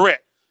offensive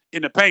threat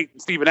in the paint, and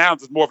Steven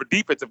Adams is more of a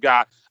defensive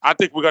guy, I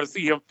think we're going to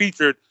see him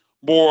featured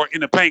more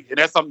in the paint. And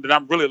that's something that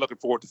I'm really looking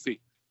forward to see.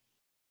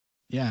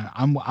 Yeah,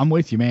 I'm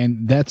with you,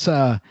 man. That's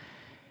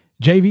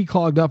JV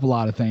clogged up a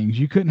lot of things.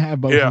 You couldn't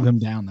have both of them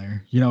down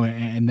there,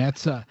 and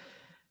that's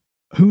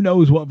who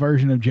knows what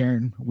version of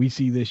Jaren we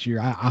see this year.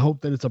 I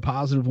hope that it's a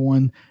positive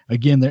one.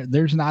 Again,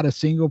 there's not a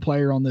single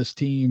player on this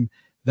team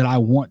that I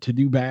want to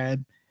do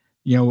bad.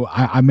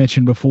 I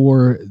mentioned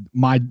before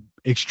my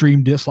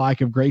extreme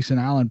dislike of Grayson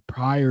Allen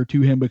prior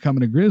to him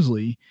becoming a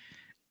Grizzly.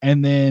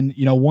 And then,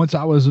 once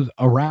I was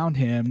around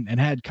him and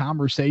had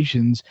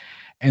conversations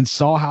and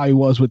saw how he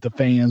was with the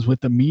fans, with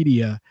the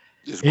media,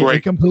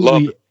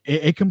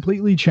 it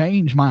completely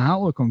changed my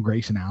outlook on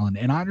Grayson Allen.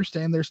 And I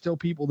understand there's still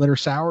people that are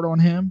soured on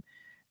him,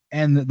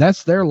 and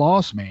that's their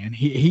loss, man.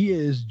 He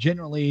is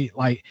generally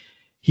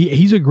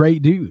he's a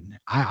great dude.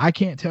 I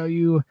can't tell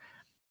you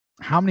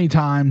how many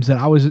times that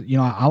I was,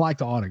 I like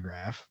to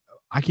autograph.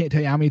 I can't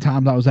tell you how many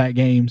times I was at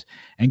games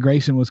and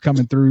Grayson was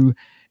coming through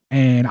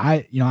and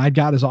I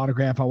got his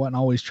autograph. I wasn't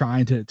always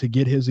trying to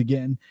get his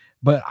again,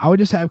 but I would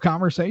just have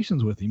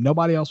conversations with him.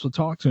 Nobody else would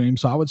talk to him.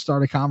 So I would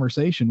start a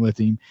conversation with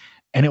him,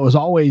 and it was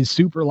always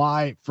super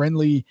light,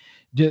 friendly,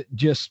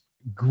 just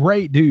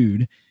great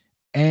dude.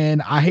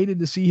 And I hated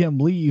to see him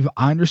leave.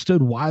 I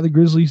understood why the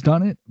Grizzlies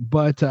done it,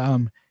 but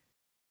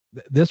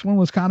this one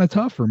was kind of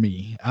tough for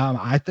me.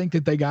 I think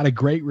that they got a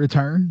great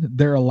return.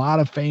 There are a lot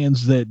of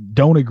fans that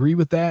don't agree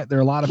with that. There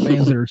are a lot of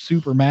fans that are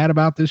super mad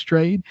about this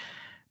trade.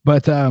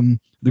 But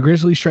the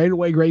Grizzlies traded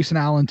away Grayson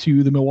Allen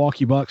to the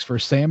Milwaukee Bucks for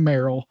Sam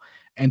Merrill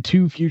and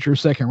 2 future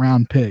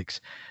second-round picks.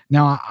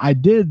 Now, I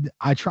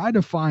tried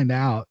to find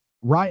out.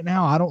 Right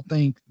now, I don't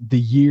think the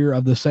year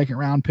of the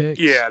second-round picks.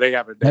 Yeah, they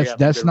haven't.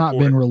 That's not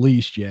been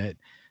released yet.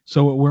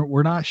 So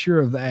we're not sure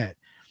of that.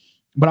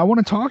 But I want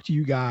to talk to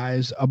you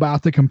guys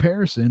about the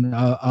comparison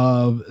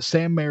of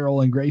Sam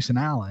Merrill and Grayson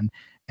Allen.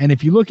 And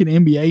if you look at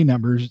NBA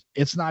numbers,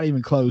 it's not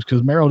even close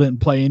because Merrill didn't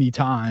play any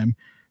time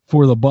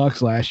for the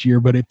Bucks last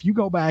year. But if you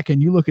go back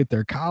and you look at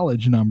their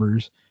college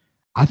numbers,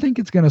 I think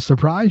it's going to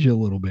surprise you a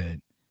little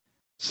bit.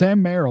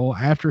 Sam Merrill,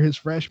 after his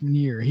freshman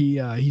year,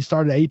 he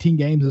started 18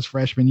 games his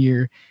freshman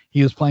year.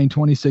 He was playing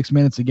 26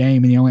 minutes a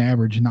game, and he only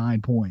averaged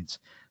 9 points.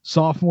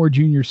 Sophomore,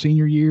 junior,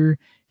 senior year,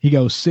 he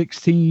goes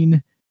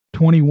 16,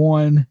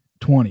 21,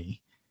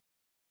 20.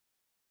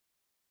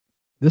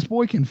 This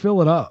boy can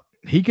fill it up.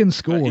 He can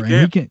score,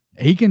 and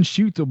he can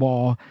shoot the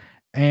ball.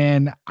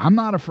 And I'm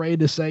not afraid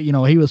to say, he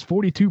was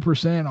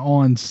 42%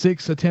 on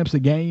 6 attempts a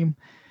game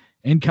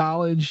in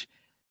college.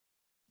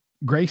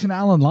 Grayson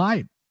Allen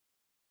light.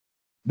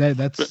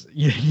 That's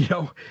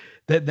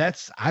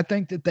I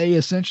think that they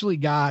essentially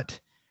got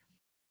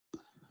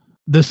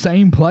the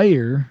same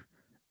player,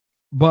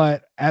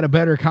 but at a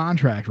better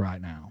contract right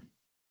now.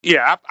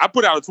 Yeah, I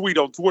put out a tweet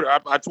on Twitter.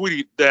 I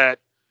tweeted that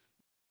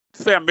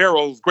Sam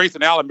Merrill's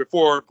Grayson Allen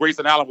before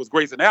Grayson Allen was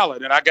Grayson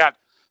Allen, and I got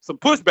some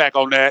pushback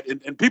on that.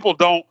 And people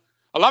don't.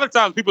 A lot of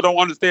times, people don't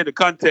understand the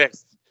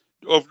context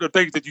of the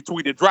things that you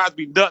tweet. It drives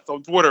me nuts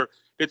on Twitter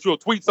that you'll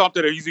tweet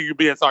something, or either you're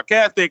being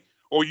sarcastic,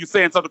 or you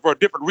saying something for a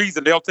different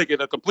reason. They'll take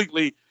it a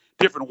completely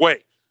different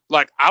way.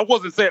 Like, I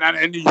wasn't saying,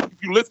 and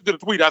if you listen to the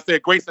tweet, I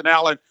said Grayson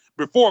Allen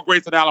before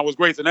Grayson Allen was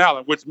Grayson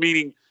Allen, which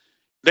meaning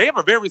they have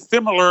a very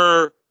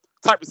similar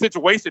type of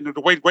situation to the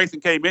way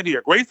Grayson came in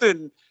here.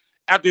 Grayson,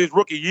 after his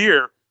rookie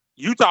year,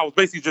 Utah was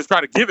basically just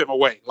trying to give him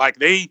away. Like,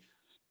 they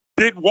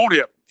didn't want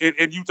him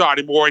in Utah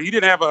anymore. He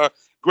didn't have a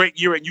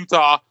great year in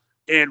Utah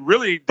and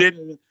really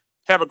didn't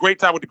have a great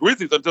time with the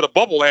Grizzlies until the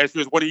bubble last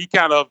year is when he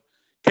kind of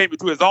came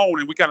into his own,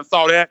 and we kind of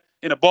saw that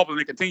in the bubble,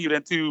 and it continued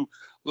into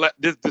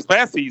this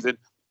past season.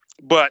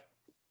 But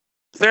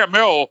Sam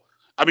Merrill,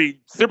 I mean,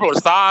 similar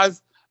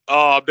size.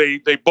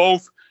 They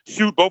both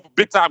shoot, both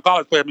big-time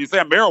college players. I mean,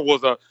 Sam Merrill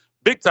was a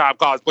big-time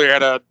college player,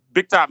 had a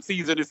big-time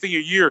season his senior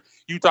year,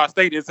 Utah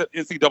State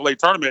NCAA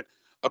tournament,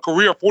 a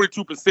career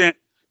 42%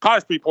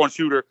 college three-point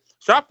shooter,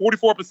 shot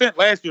 44%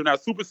 last year. Now,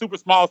 super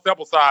small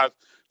sample size,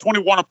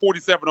 21 of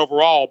 47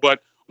 overall.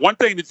 But one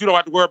thing that you don't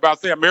have to worry about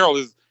Sam Merrill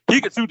is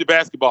he can shoot the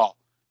basketball.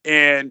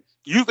 And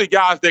usually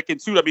guys that can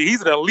shoot, I mean,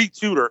 he's an elite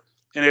shooter.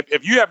 And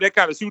if you have that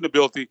kind of shooting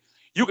ability,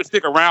 you can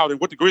stick around. And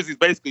what the Grizzlies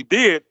basically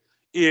did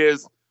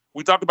is,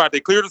 we talked about they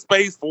cleared the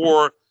space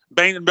for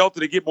Bane and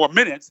Melton to get more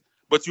minutes,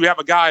 but you have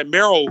a guy in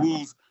Merrill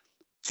who's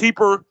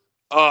cheaper,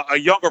 a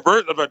younger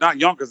version of not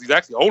young because he's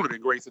actually older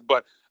than Grayson,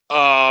 but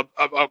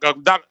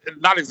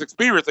not as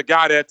experienced, a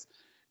guy that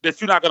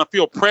you're not going to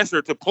feel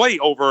pressure to play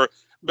over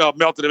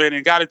Melton and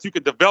a guy that you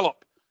can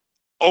develop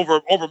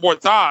over more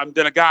time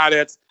than a guy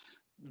that's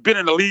been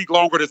in the league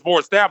longer, that's more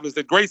established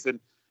than Grayson,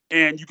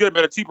 and you get him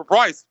at a cheaper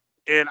price.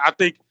 And I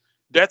think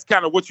that's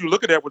kind of what you're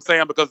looking at with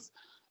Sam, because,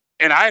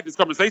 and I had this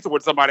conversation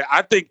with somebody,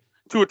 I think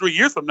 2 or 3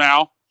 years from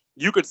now,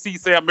 you could see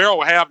Sam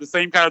Merrill have the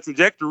same kind of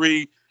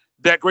trajectory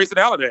that Grayson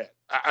Allen had.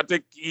 I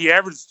think he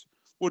averaged,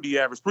 what did he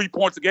average? 3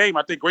 points a game.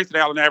 I think Grayson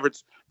Allen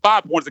averaged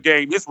 5 points a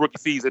game his rookie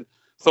season.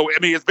 So, I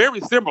mean, it's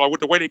very similar with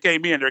the way they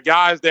came in. They're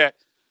guys that,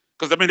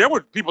 because, I mean, there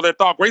were people that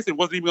thought Grayson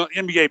wasn't even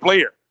an NBA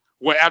player.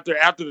 Well, after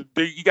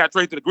he got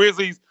traded to the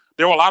Grizzlies,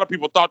 there were a lot of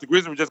people thought the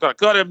Grizzlies were just going to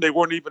cut him. They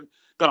weren't even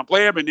going to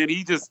play him. And then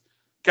he just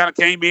kind of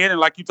came in, and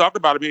like you talked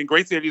about, I mean,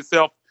 Grayson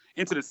himself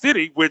into the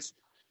city, which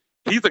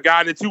he's a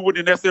guy that you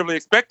wouldn't necessarily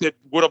expected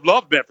would have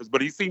loved Memphis,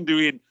 but he seemed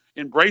to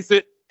embrace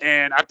it.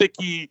 And I think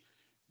me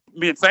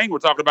and Sane were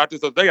talking about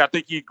this the other day. I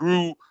think he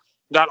grew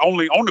not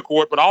only on the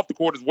court, but off the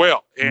court as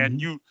well.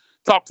 And you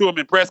talk to him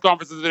in press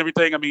conferences and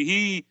everything. I mean,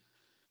 he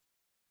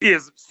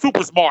is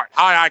super smart,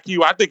 high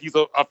IQ. I think he's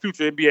a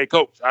future NBA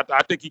coach.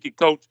 I think he can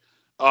coach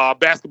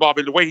basketball,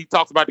 but the way he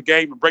talks about the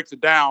game and breaks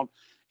it down,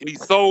 and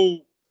he's so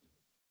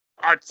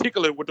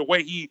articulate with the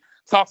way he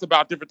talks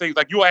about different things.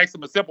 Like, you'll ask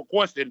him a simple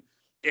question,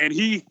 and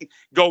he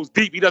goes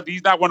deep.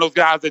 He's not one of those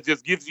guys that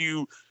just gives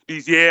you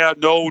these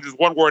just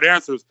one-word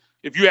answers.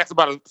 If you ask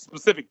about a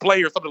specific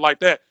play or something like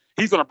that,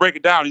 he's going to break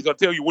it down. He's going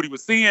to tell you what he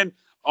was seeing,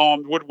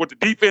 what the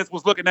defense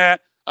was looking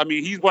at. I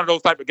mean, he's one of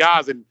those type of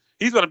guys, and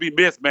he's going to be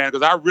missed, man,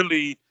 because I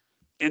really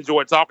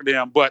enjoyed talking to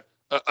him. But,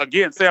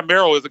 again, Sam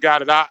Merrill is a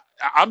guy that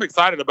I'm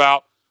excited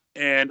about.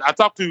 And I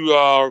talked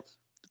to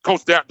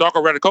Coach Darko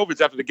Radakovic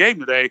after the game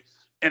today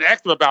and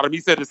asked him about him.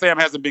 He said that Sam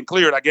hasn't been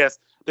cleared. I guess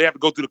they have to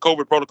go through the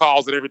COVID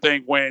protocols and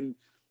everything when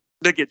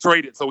they get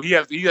traded. So he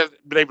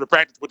hasn't been able to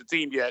practice with the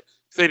team yet.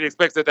 Said he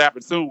expects that to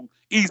happen soon.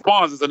 E.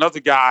 Spawns is another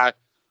guy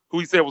who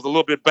he said was a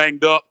little bit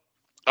banged up,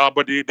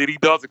 but that he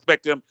does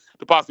expect him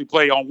to possibly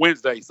play on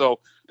Wednesday. So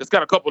there's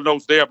got a couple of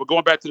notes there. But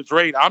going back to the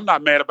trade, I'm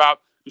not mad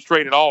about this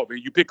trade at all. I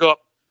mean, you pick up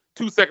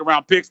 2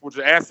 second-round picks, which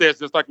are assets,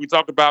 just like we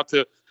talked about,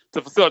 to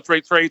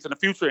facilitate trades in the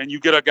future, and you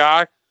get a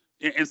guy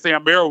in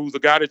Sam Merrill who's a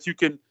guy that you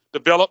can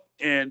develop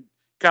and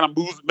kind of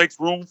makes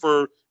room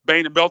for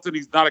Bane and Melton.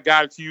 He's not a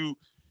guy that you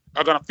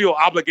are going to feel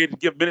obligated to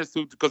give minutes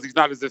to because he's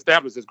not as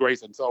established as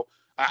Grayson. So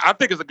I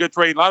think it's a good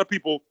trade. A lot of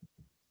people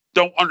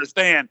don't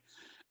understand.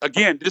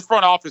 Again, this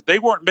front office, they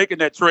weren't making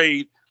that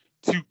trade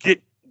to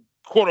get,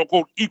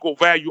 quote-unquote, equal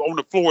value on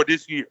the floor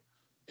this year.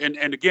 And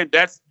again,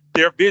 that's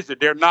their vision.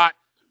 They're not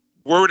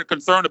worried or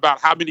concerned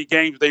about how many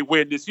games they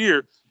win this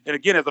year. And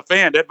again, as a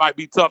fan, that might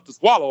be tough to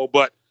swallow,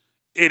 but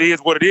it is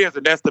what it is,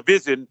 and that's the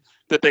vision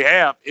that they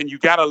have. And you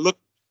got to look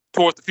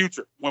towards the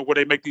future when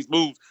they make these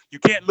moves. You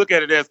can't look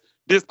at it as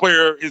this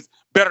player is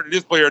better than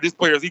this player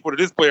is equal to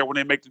this player when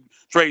they make the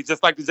trades,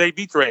 just like the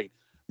JV trade.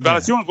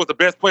 Valanciunas was the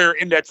best player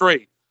in that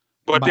trade,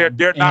 but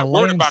they're not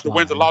worried about the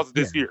wins and losses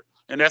this year.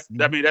 And that's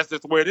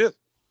just the way it is.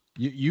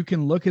 You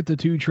can look at the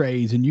two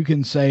trades and you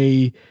can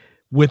say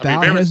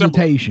without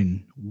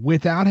hesitation,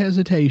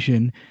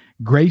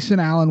 Grayson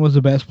Allen was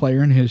the best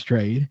player in his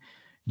trade.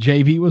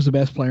 JV was the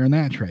best player in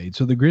that trade.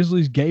 So the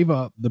Grizzlies gave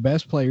up the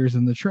best players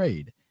in the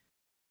trade,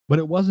 but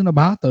it wasn't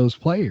about those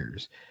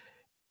players.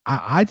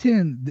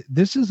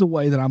 This is the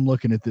way that I'm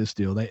looking at this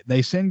deal.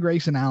 They send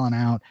Grayson Allen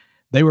out.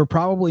 They were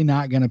probably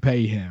not going to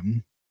pay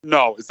him.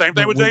 No, same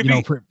thing with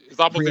JV. It's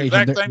almost the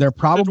exact same. They're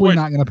probably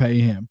not going to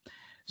pay him.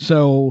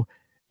 So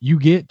you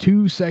get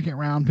 2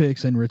 second-round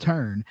picks in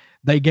return.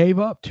 They gave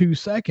up 2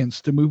 seconds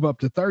to move up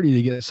to 30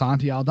 to get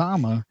Santi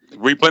Aldama.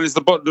 Replenish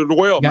the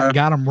well, man.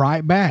 Got him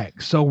right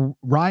back. So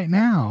right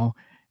now,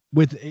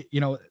 with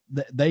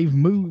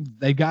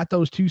they've got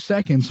those 2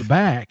 seconds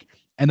back,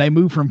 and they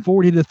moved from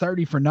 40 to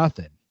 30 for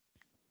nothing.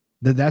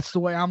 That's the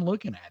way I'm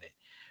looking at it.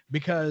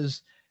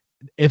 Because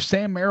if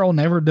Sam Merrill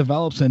never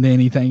develops into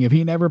anything, if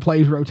he never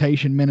plays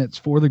rotation minutes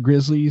for the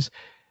Grizzlies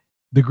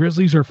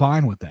are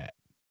fine with that.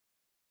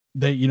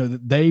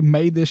 They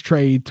made this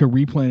trade to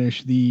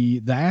replenish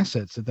the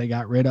assets that they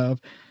got rid of.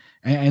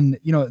 And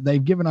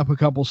they've given up a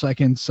couple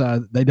seconds.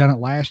 They done it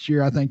last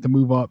year, I think, to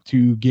move up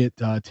to get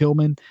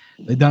Tillman.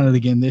 They've done it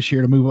again this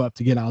year to move up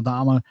to get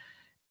Aldama.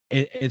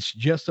 It's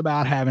just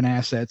about having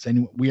assets.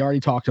 And we already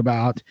talked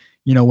about,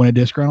 when a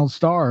disgruntled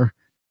star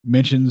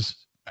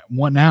mentions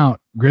one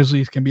out,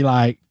 Grizzlies can be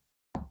like,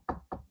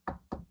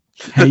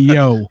 hey,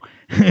 yo,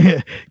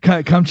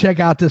 come check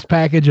out this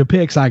package of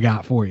picks I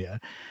got for you.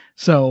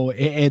 So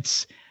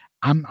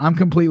I'm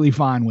completely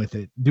fine with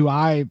it. Do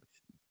I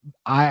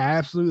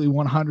absolutely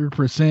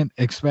 100%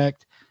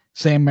 expect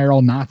Sam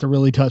Merrill not to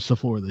really touch the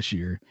floor this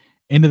year.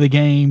 Into the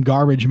game,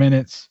 garbage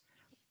minutes.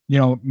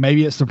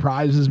 Maybe it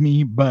surprises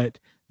me, but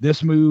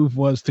this move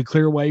was to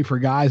clear way for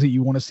guys that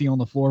you want to see on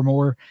the floor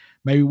more.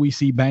 Maybe we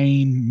see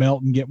Bain,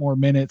 Melton get more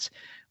minutes.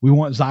 We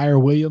want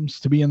Ziaire Williams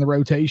to be in the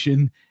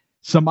rotation.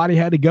 Somebody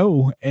had to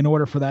go in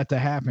order for that to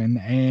happen,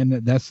 and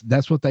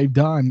that's what they've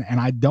done. And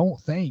I don't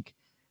think,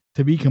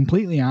 to be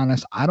completely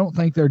honest, I don't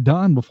think they're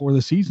done before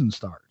the season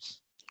starts.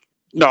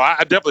 No, I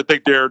definitely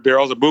think there are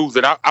other moves.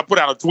 And I put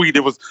out a tweet. It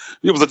was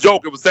a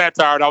joke. It was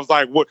satire. And I was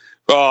like, "What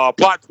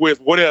plot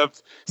twist? What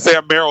if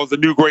Sam Merrill is the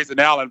new Grayson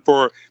Allen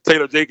for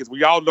Taylor Jenkins?"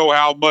 We all know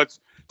how much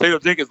Taylor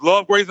Jenkins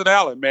loved Grayson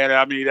Allen, man.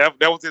 I mean, that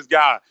was his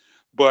guy.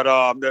 But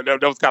that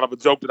was kind of a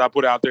joke that I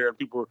put out there, and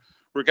people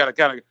were kind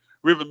of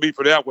ribbing me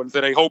for that one.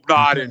 Said they hope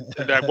not, and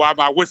that why am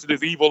I wishing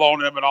this evil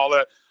on him and all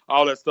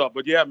that stuff.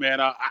 But yeah,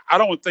 man, I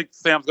don't think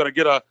Sam's going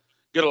to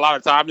get a lot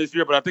of time this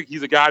year, but I think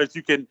he's a guy that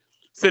you can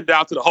send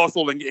down to the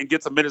hustle and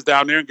get some minutes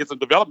down there and get some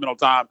developmental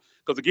time.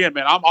 Because again,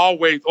 man, I'm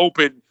always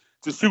open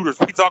to shooters.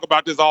 We talk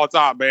about this all the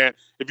time, man.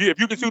 If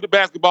you can shoot the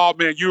basketball,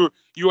 man, you're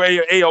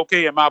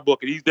A-okay in my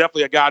book. And he's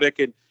definitely a guy that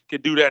can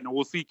do that. And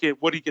we'll see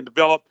what he can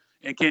develop,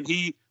 and can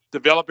he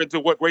develop into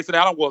what Grayson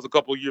Allen was a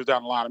couple of years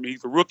down the line. I mean,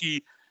 he's a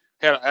rookie,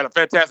 had a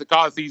fantastic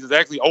college season. He's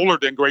actually older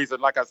than Grayson,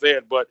 like I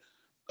said, but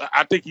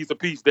I think he's a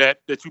piece that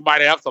you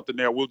might have something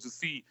there. We'll just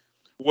see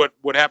what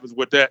happens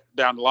with that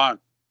down the line.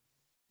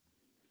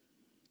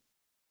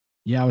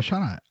 Yeah, I was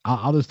trying to.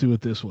 I'll just do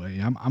it this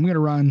way. I'm going to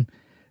run.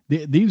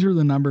 These are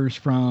the numbers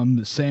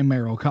from Sam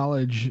Merrill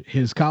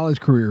his college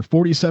career: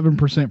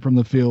 47% from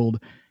the field,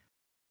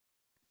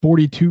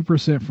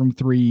 42% from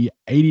three,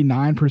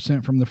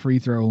 89% from the free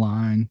throw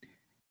line,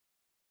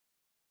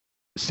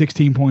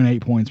 16.8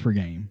 points per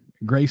game.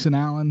 Grayson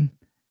Allen,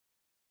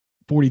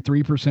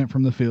 43%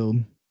 from the field.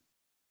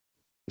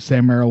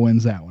 Sam Merrill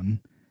wins that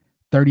one.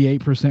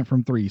 38%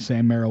 from three.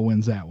 Sam Merrill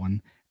wins that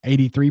one.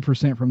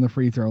 83% from the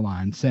free throw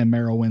line. Sam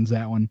Merrill wins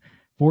that one.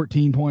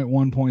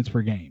 14.1 points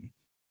per game.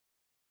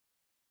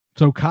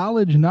 So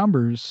college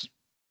numbers,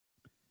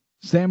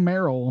 Sam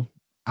Merrill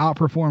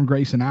outperformed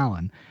Grayson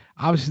Allen.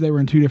 Obviously, they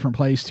were in two different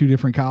places, two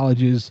different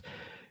colleges.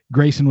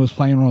 Grayson was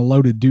playing on a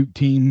loaded Duke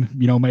team.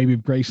 Maybe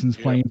if Grayson's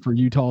playing for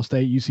Utah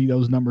State, you see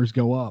those numbers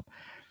go up.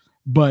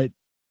 But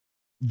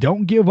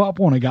don't give up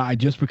on a guy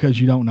just because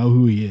you don't know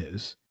who he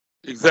is.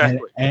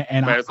 Exactly.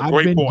 And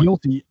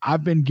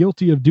I've been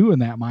guilty of doing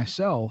that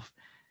myself.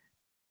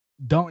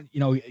 Don't,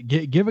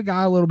 give a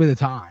guy a little bit of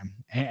time.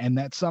 And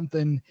that's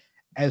something,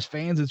 as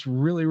fans, it's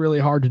really, really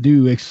hard to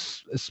do,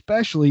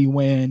 especially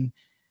when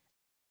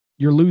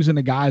you're losing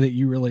a guy that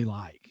you really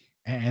like.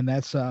 And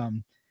that's,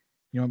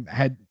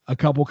 had a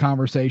couple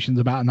conversations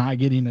about not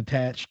getting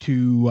attached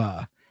to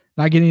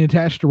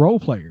role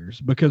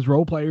players, because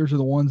role players are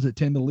the ones that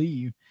tend to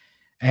leave.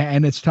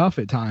 And it's tough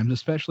at times,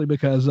 especially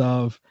because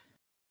of,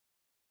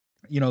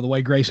 the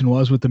way Grayson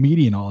was with the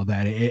media and all of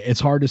that. It's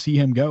hard to see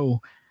him go,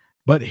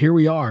 but here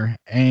we are.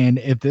 And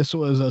if this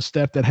was a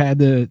step that had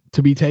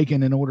to be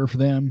taken in order for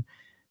them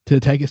to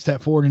take a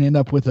step forward and end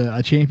up with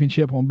a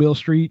championship on Beale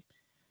Street,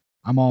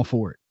 I'm all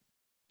for it.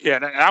 Yeah,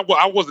 and I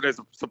wasn't as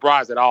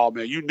surprised at all,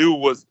 man. You knew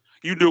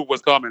it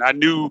was coming. I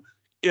knew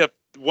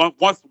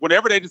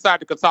whenever they decided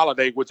to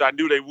consolidate, which I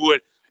knew they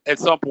would at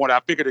some point, I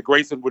figured that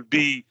Grayson would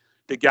be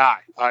the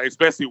guy,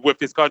 especially with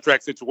his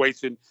contract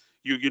situation.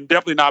 You're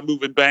definitely not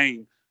moving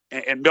Bain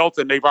and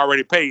Melton. They've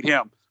already paid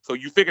him. So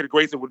you figured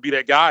Grayson would be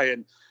that guy,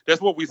 and that's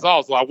what we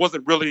saw. So I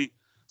wasn't really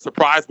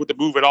surprised with the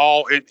move at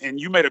all. And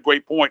you made a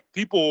great point.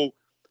 People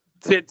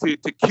tend to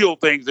kill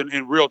things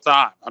in real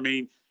time. I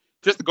mean,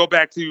 just to go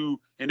back to,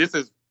 and this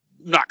is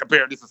not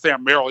comparing this to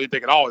Sam Merrill or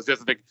anything at all, it's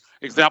just an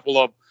example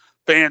of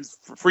fans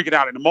freaking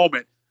out in the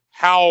moment,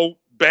 how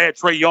bad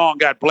Trae Young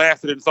got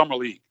blasted in Summer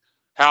League.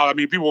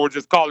 People were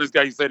just calling this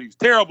guy. He said he was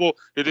terrible,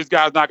 that this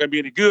guy's not going to be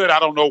any good. I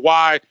don't know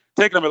why.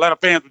 Taking him, Atlanta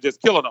fans were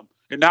just killing him.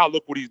 And now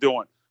look what he's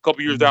doing a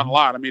couple years down the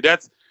line. I mean,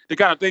 that's the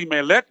kind of thing,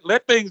 man.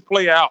 Let things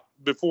play out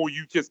before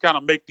you just kind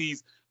of make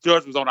these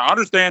judgments on it. I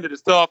understand that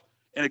it's tough.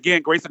 And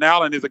again, Grayson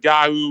Allen is a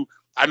guy who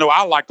I know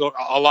I liked a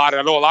lot.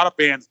 And I know a lot of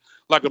fans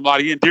liked him a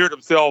lot. He endeared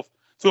himself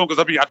to him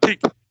because, I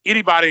think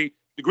anybody,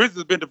 the Grizzlies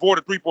have been devoid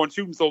of three-point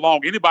shooting so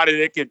long. Anybody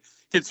that can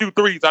shoot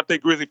threes, I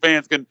think Grizzly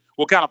fans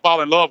will kind of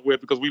fall in love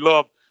with, because we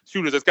love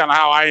shooters. That's kind of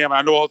how I am. And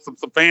I know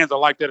some fans are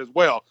like that as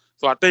well.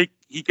 So I think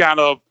he kind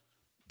of,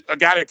 a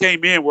guy that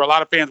came in where a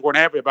lot of fans weren't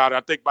happy about it.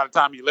 I think by the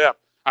time he left,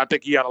 I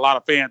think he had a lot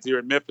of fans here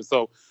in Memphis.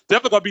 So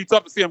definitely going to be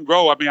tough to see him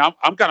grow. I mean,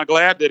 I'm kind of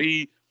glad that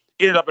he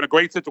ended up in a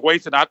great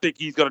situation. I think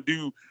he's going to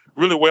do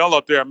really well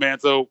up there, man.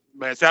 So,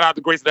 man, shout out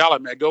to Grayson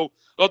Allen, man. Go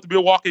up to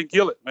Milwaukee and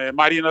kill it, man.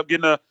 Might end up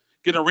getting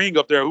a ring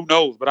up there. Who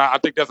knows? But I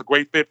think that's a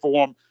great fit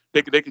for him.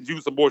 They could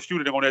use some more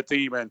shooting on that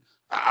team, and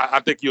I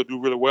think he'll do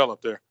really well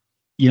up there.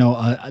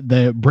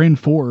 The Bryn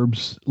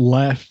Forbes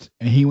left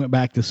and he went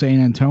back to San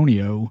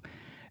Antonio,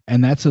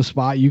 and that's a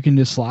spot you can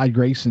just slide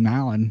Grayson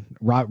Allen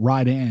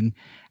right in.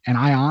 And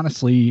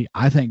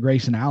I think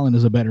Grayson Allen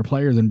is a better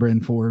player than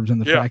Bryn Forbes,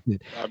 and the fact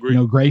that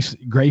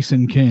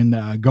Grayson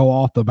can go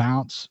off the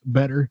bounce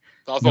better.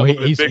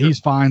 He's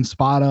fine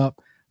spot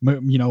up,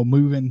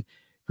 moving.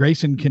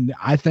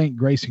 I think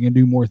Grayson can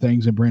do more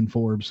things than Bryn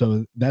Forbes,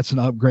 so that's an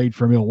upgrade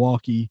for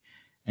Milwaukee.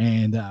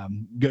 And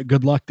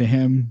good luck to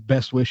him.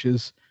 Best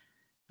wishes.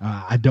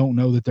 I don't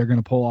know that they're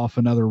going to pull off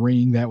another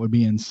ring. That would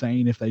be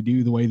insane if they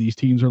do, the way these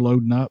teams are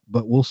loading up,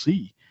 but we'll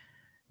see.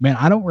 Man,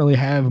 I don't really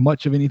have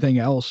much of anything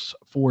else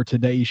for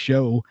today's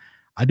show.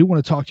 I do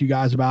want to talk to you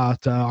guys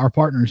about our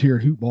partners here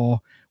at Hoopball.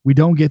 We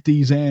don't get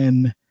these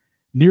in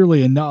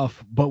nearly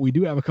enough, but we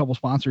do have a couple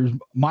sponsors.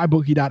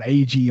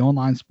 MyBookie.ag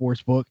online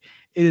sportsbook.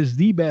 It is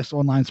the best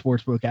online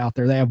sportsbook out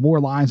there. They have more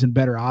lines and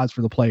better odds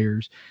for the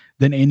players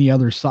than any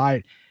other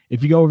site.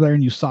 If you go over there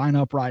and you sign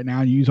up right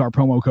now and use our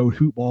promo code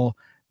Hoopball,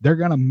 they're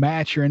going to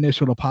match your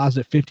initial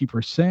deposit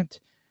 50%.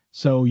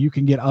 So you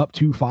can get up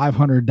to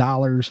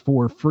 $500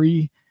 for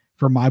free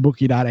from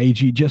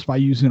MyBookie.ag just by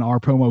using our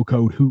promo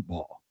code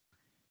Hoopball.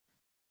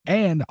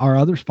 And our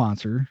other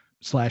sponsor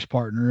 /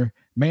 partner,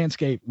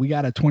 Manscaped, we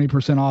got a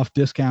 20% off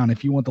discount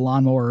if you want the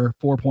Lawnmower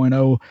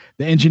 4.0.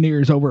 The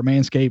engineers over at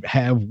Manscaped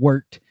have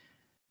worked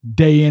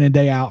day in and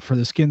day out for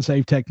the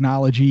skin-safe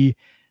technology.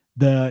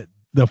 The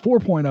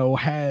 4.0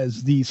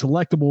 has the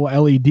selectable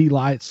LED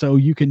light, so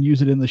you can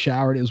use it in the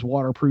shower. It is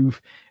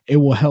waterproof. It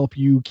will help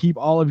you keep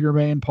all of your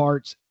man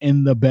parts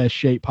in the best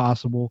shape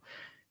possible.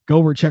 Go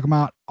over and check them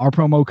out. Our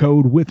promo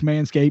code with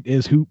Manscaped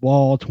is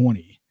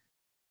Hoopball20.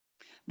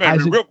 Man, I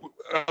was going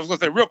to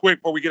say real quick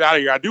before we get out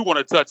of here, I do want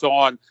to touch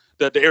on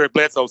the Eric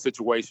Bledsoe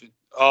situation.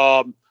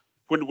 When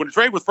the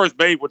trade was first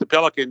made with the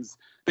Pelicans,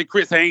 I think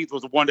Chris Haynes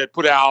was the one that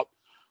put out,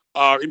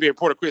 NBA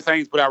reporter Chris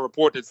Haynes put out a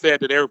report that said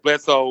that Eric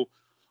Bledsoe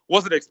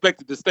wasn't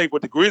expected to stay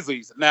with the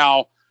Grizzlies.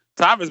 Now,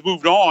 time has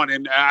moved on,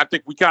 and I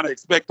think we kind of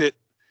expected,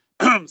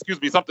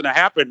 something to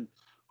happen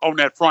on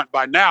that front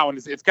by now, and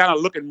it's kind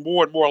of looking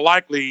more and more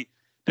likely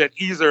that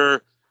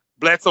either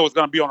Bledsoe is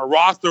going to be on a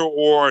roster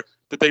or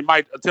that they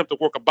might attempt to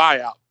work a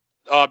buyout.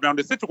 Now, in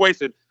the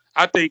situation,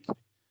 I think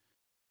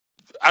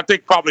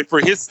probably for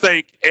his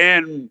sake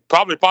and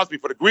probably possibly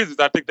for the Grizzlies,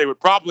 I think they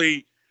would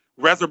probably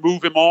rather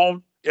move him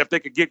on if they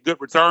could get good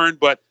return.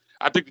 But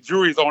I think the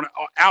jury's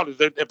out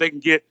if they can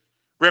get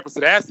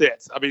requisite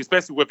assets. I mean,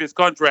 especially with his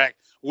contract,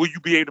 will you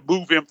be able to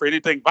move him for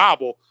anything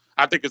viable?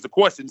 I think is the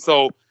question.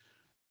 So,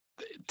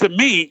 to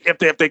me,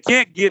 if they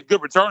can't get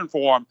good return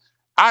for him,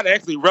 I'd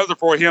actually rather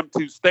for him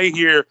to stay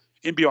here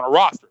and be on a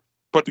roster.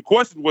 But the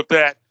question with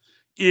that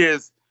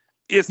is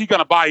he going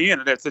to buy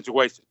in that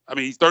situation? I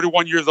mean, he's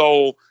 31 years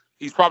old.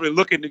 He's probably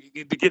looking to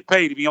get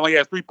paid if he only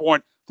has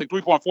 $3.4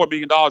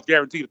 million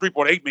guaranteed,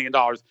 $3.8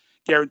 million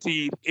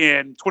guaranteed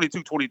in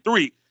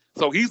 22-23.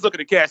 So he's looking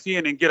to cash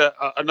in and get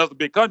another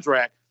big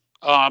contract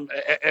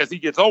as he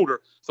gets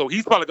older. So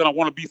he's probably going to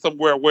want to be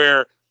somewhere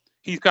where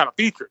he's kind of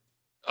featured.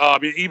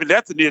 Even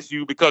that's an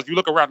issue because you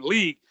look around the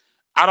league,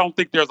 I don't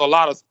think there's a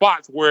lot of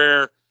spots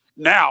where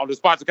now the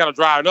spots are kind of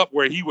drying up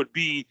where he would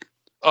be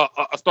a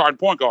starting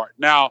point guard.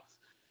 Now,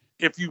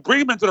 if you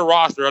bring him into the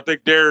roster, I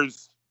think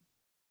there's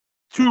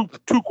two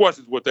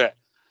questions with that.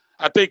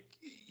 I think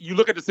you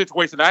look at the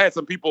situation. I had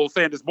some people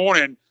saying this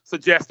morning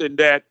suggesting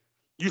that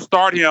you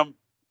start him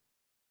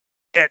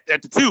at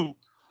the 2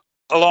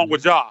 along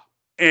with Ja.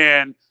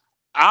 And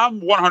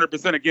I'm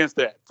 100% against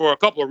that for a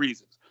couple of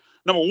reasons.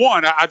 Number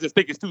one, I just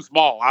think it's too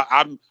small.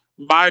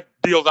 My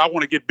deal is I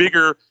want to get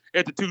bigger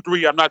at the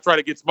 2-3. I'm not trying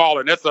to get smaller.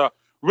 And that's a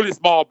really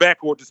small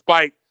backcourt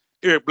despite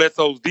Eric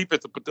Bledsoe's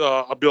defensive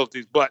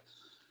abilities. But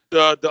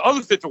the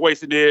other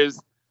situation is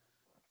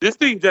this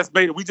team just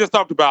made it. We just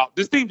talked about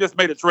this team just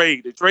made a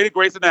trade. They traded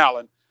Grayson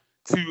Allen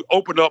to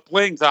open up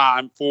playing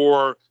time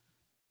for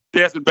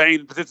Desmond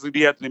Bane and potentially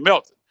DeAnthony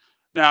Melton.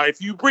 Now,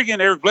 if you bring in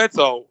Eric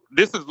Bledsoe,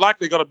 this is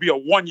likely going to be a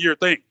one-year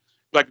thing.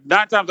 Like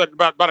about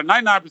a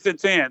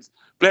 99% chance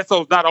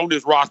Bledsoe's not on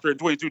this roster in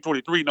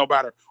 22-23 no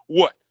matter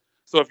what.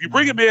 So if you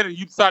bring him in and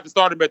you decide to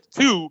start him at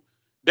the 2,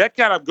 that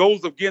kind of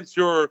goes against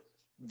your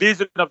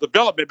vision of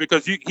development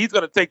because he's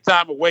going to take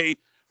time away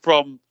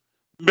from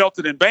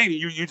Melton and Bane.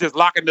 You just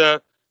locking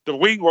the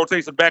wing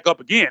rotation back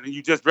up again, and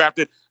you just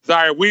drafted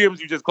Ziaire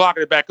Williams. You just clocking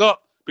it back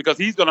up because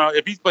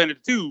if he's playing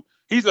at the 2,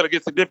 he's going to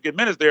get significant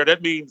minutes there.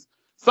 That means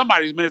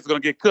somebody's minutes are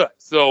going to get cut.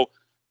 So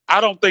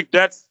I don't think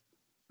that's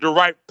the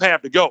right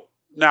path to go.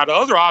 Now, the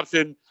other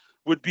option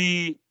would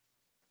be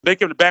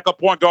make him the backup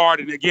point guard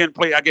and, again,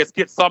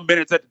 get some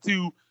minutes at the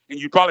 2, and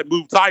you probably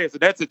move Tyus in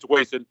that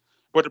situation.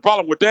 But the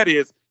problem with that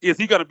is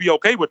he going to be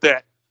okay with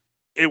that?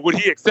 And would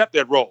he accept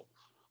that role?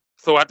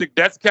 So I think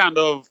that's kind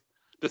of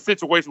the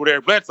situation with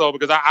Eric Bledsoe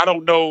because I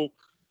don't know,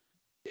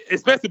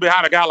 especially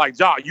behind a guy like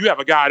Ja, you have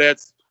a guy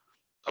that's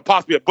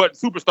possibly a button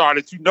superstar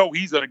that you know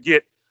he's going to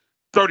get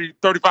 30,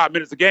 35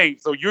 minutes a game.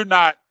 So there's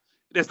not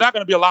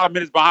going to be a lot of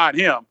minutes behind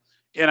him.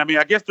 And I mean,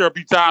 I guess there'll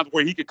be times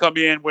where he could come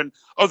in when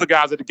other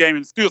guys at the game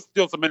and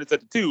still some minutes at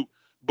the 2.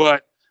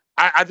 But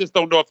I just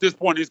don't know at this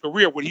point in his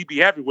career would he be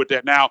happy with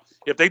that. Now,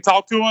 if they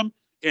talk to him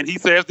and he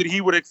says that he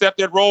would accept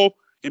that role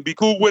and be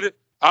cool with it,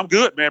 I'm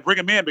good, man. Bring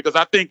him in, because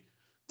I think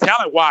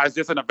talent-wise,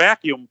 just in a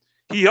vacuum,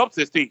 he helps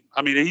his team.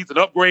 I mean, he's an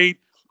upgrade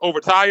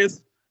over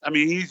Tyus. I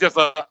mean, he's just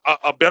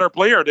a better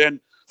player than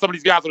some of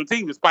these guys on the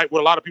team, despite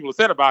what a lot of people have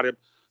said about him.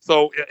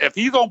 So if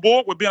he's on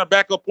board with being a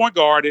backup point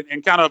guard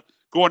and kind of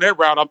going that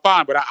route, I'm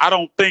fine. But I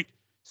don't think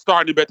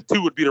starting him at the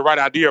 2 would be the right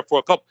idea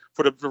for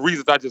the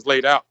reasons I just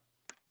laid out.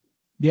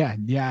 Yeah,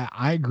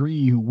 I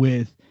agree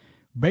with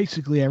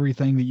basically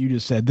everything that you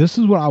just said. This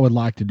is what I would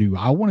like to do.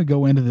 I want to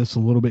go into this a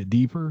little bit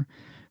deeper,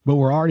 but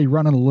we're already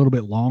running a little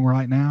bit long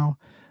right now.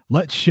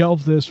 Let's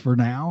shelve this for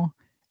now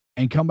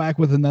and come back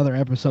with another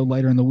episode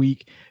later in the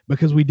week,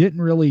 because we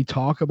didn't really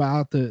talk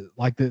about the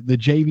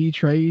JV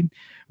trade.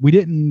 We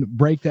didn't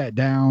break that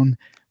down.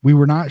 We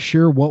were not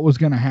sure what was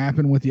going to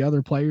happen with the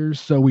other players,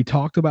 so we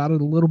talked about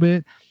it a little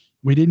bit.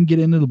 We didn't get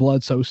into the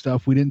Bledsoe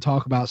stuff. We didn't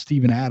talk about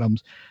Steven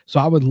Adams.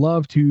 So I would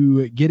love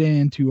to get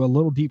into a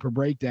little deeper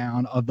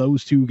breakdown of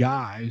those 2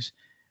 guys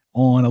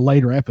on a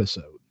later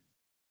episode.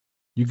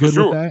 You good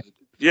with that?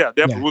 Yeah,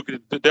 definitely. Yeah. We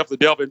could definitely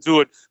delve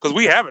into it, because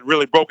we haven't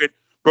really broke it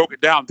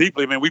down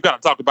deeply. I mean, we've kind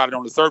of talked about it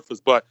on the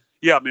surface, but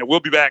yeah, man, we'll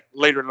be back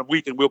later in the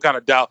week and we'll kind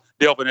of delve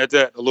into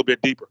that a little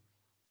bit deeper.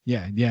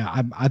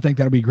 Yeah. I think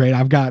that'll be great.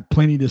 I've got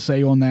plenty to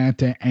say on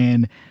that,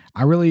 and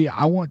I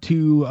want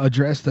to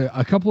address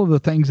a couple of the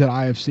things that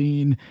I have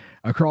seen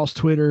across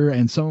Twitter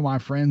and some of my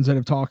friends that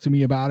have talked to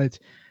me about it.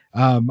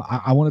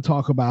 I want to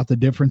talk about the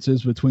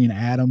differences between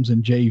Adams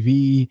and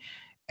JV.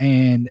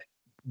 And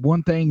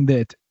one thing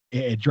that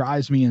it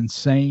drives me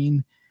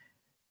insane,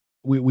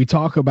 we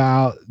talk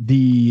about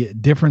the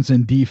difference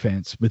in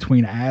defense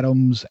between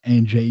Adams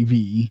and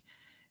JV,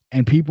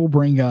 and people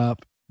bring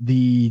up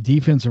the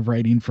defensive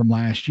rating from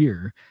last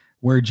year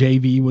where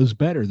JV was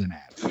better than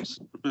Adams.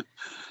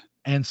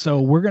 And so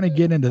we're going to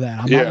get into that.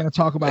 I'm not going to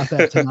talk about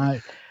that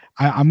tonight.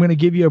 I'm going to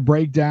give you a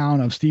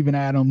breakdown of Steven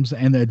Adams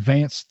and the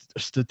advanced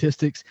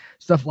statistics,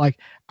 stuff like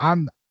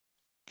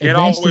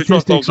advanced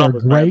statistics are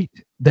great.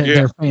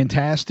 They're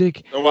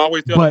fantastic. They'll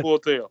always tell the full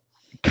tale.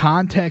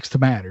 Context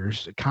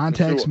matters.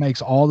 Context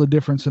makes all the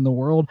difference in the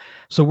world.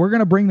 So we're going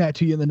to bring that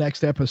to you in the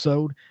next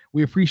episode.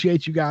 We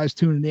appreciate you guys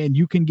tuning in.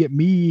 You can get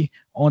me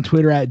on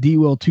Twitter at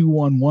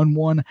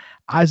dwill2111.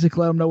 Isaac,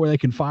 let them know where they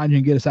can find you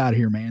and get us out of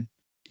here, man.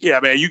 Yeah,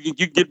 man, you can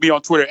get me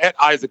on Twitter at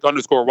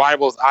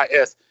Isaac_Rivals,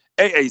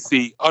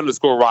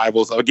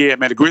 ISAAC_Rivals. Again,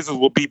 man, the Grizzlies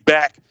will be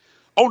back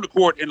on the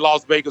court in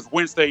Las Vegas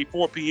Wednesday,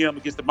 4 p.m.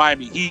 against the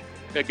Miami Heat.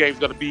 That game's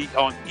going to be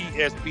on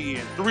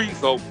ESPN3.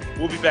 So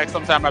we'll be back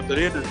sometime after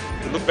then to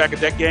look back at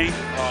that game,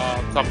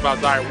 talk about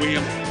Ziaire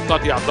Williams,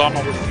 Santi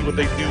Aldama. We'll see what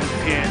they do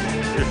in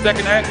their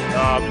second act.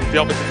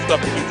 Delve into the stuff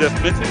that we just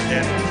mentioned.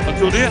 And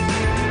until then,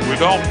 we're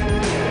gone.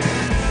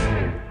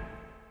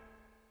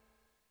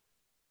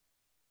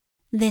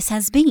 This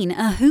has been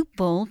a Hoop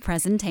Ball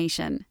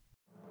presentation.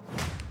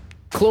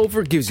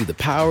 Clover gives you the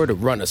power to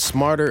run a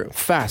smarter,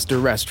 faster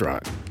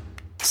restaurant.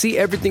 See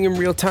everything in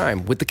real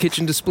time with the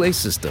kitchen display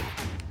system.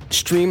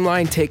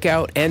 Streamline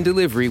takeout and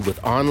delivery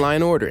with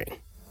online ordering.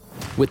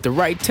 With the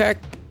right tech,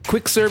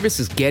 quick service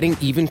is getting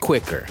even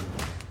quicker.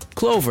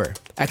 Clover,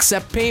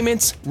 accept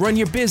payments, run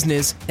your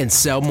business, and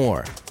sell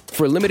more.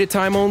 For a limited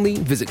time only,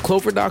 visit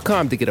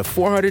Clover.com to get a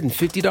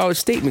 $450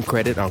 statement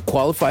credit on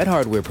qualified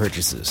hardware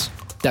purchases.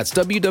 That's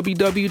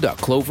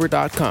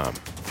www.clover.com.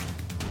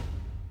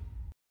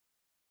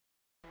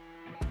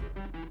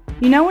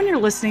 You know when you're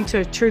listening to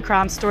a true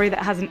crime story that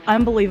has an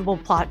unbelievable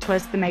plot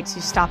twist that makes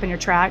you stop in your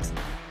tracks?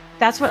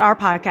 That's what our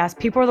podcast,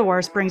 People Are the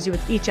Worst, brings you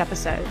with each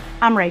episode.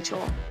 I'm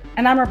Rachel.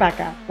 And I'm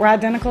Rebecca. We're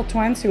identical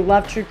twins who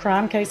love true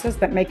crime cases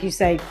that make you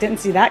say,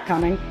 didn't see that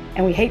coming,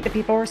 and we hate the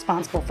people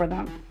responsible for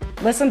them.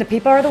 Listen to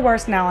People Are the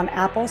Worst now on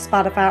Apple,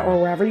 Spotify, or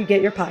wherever you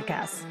get your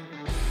podcasts.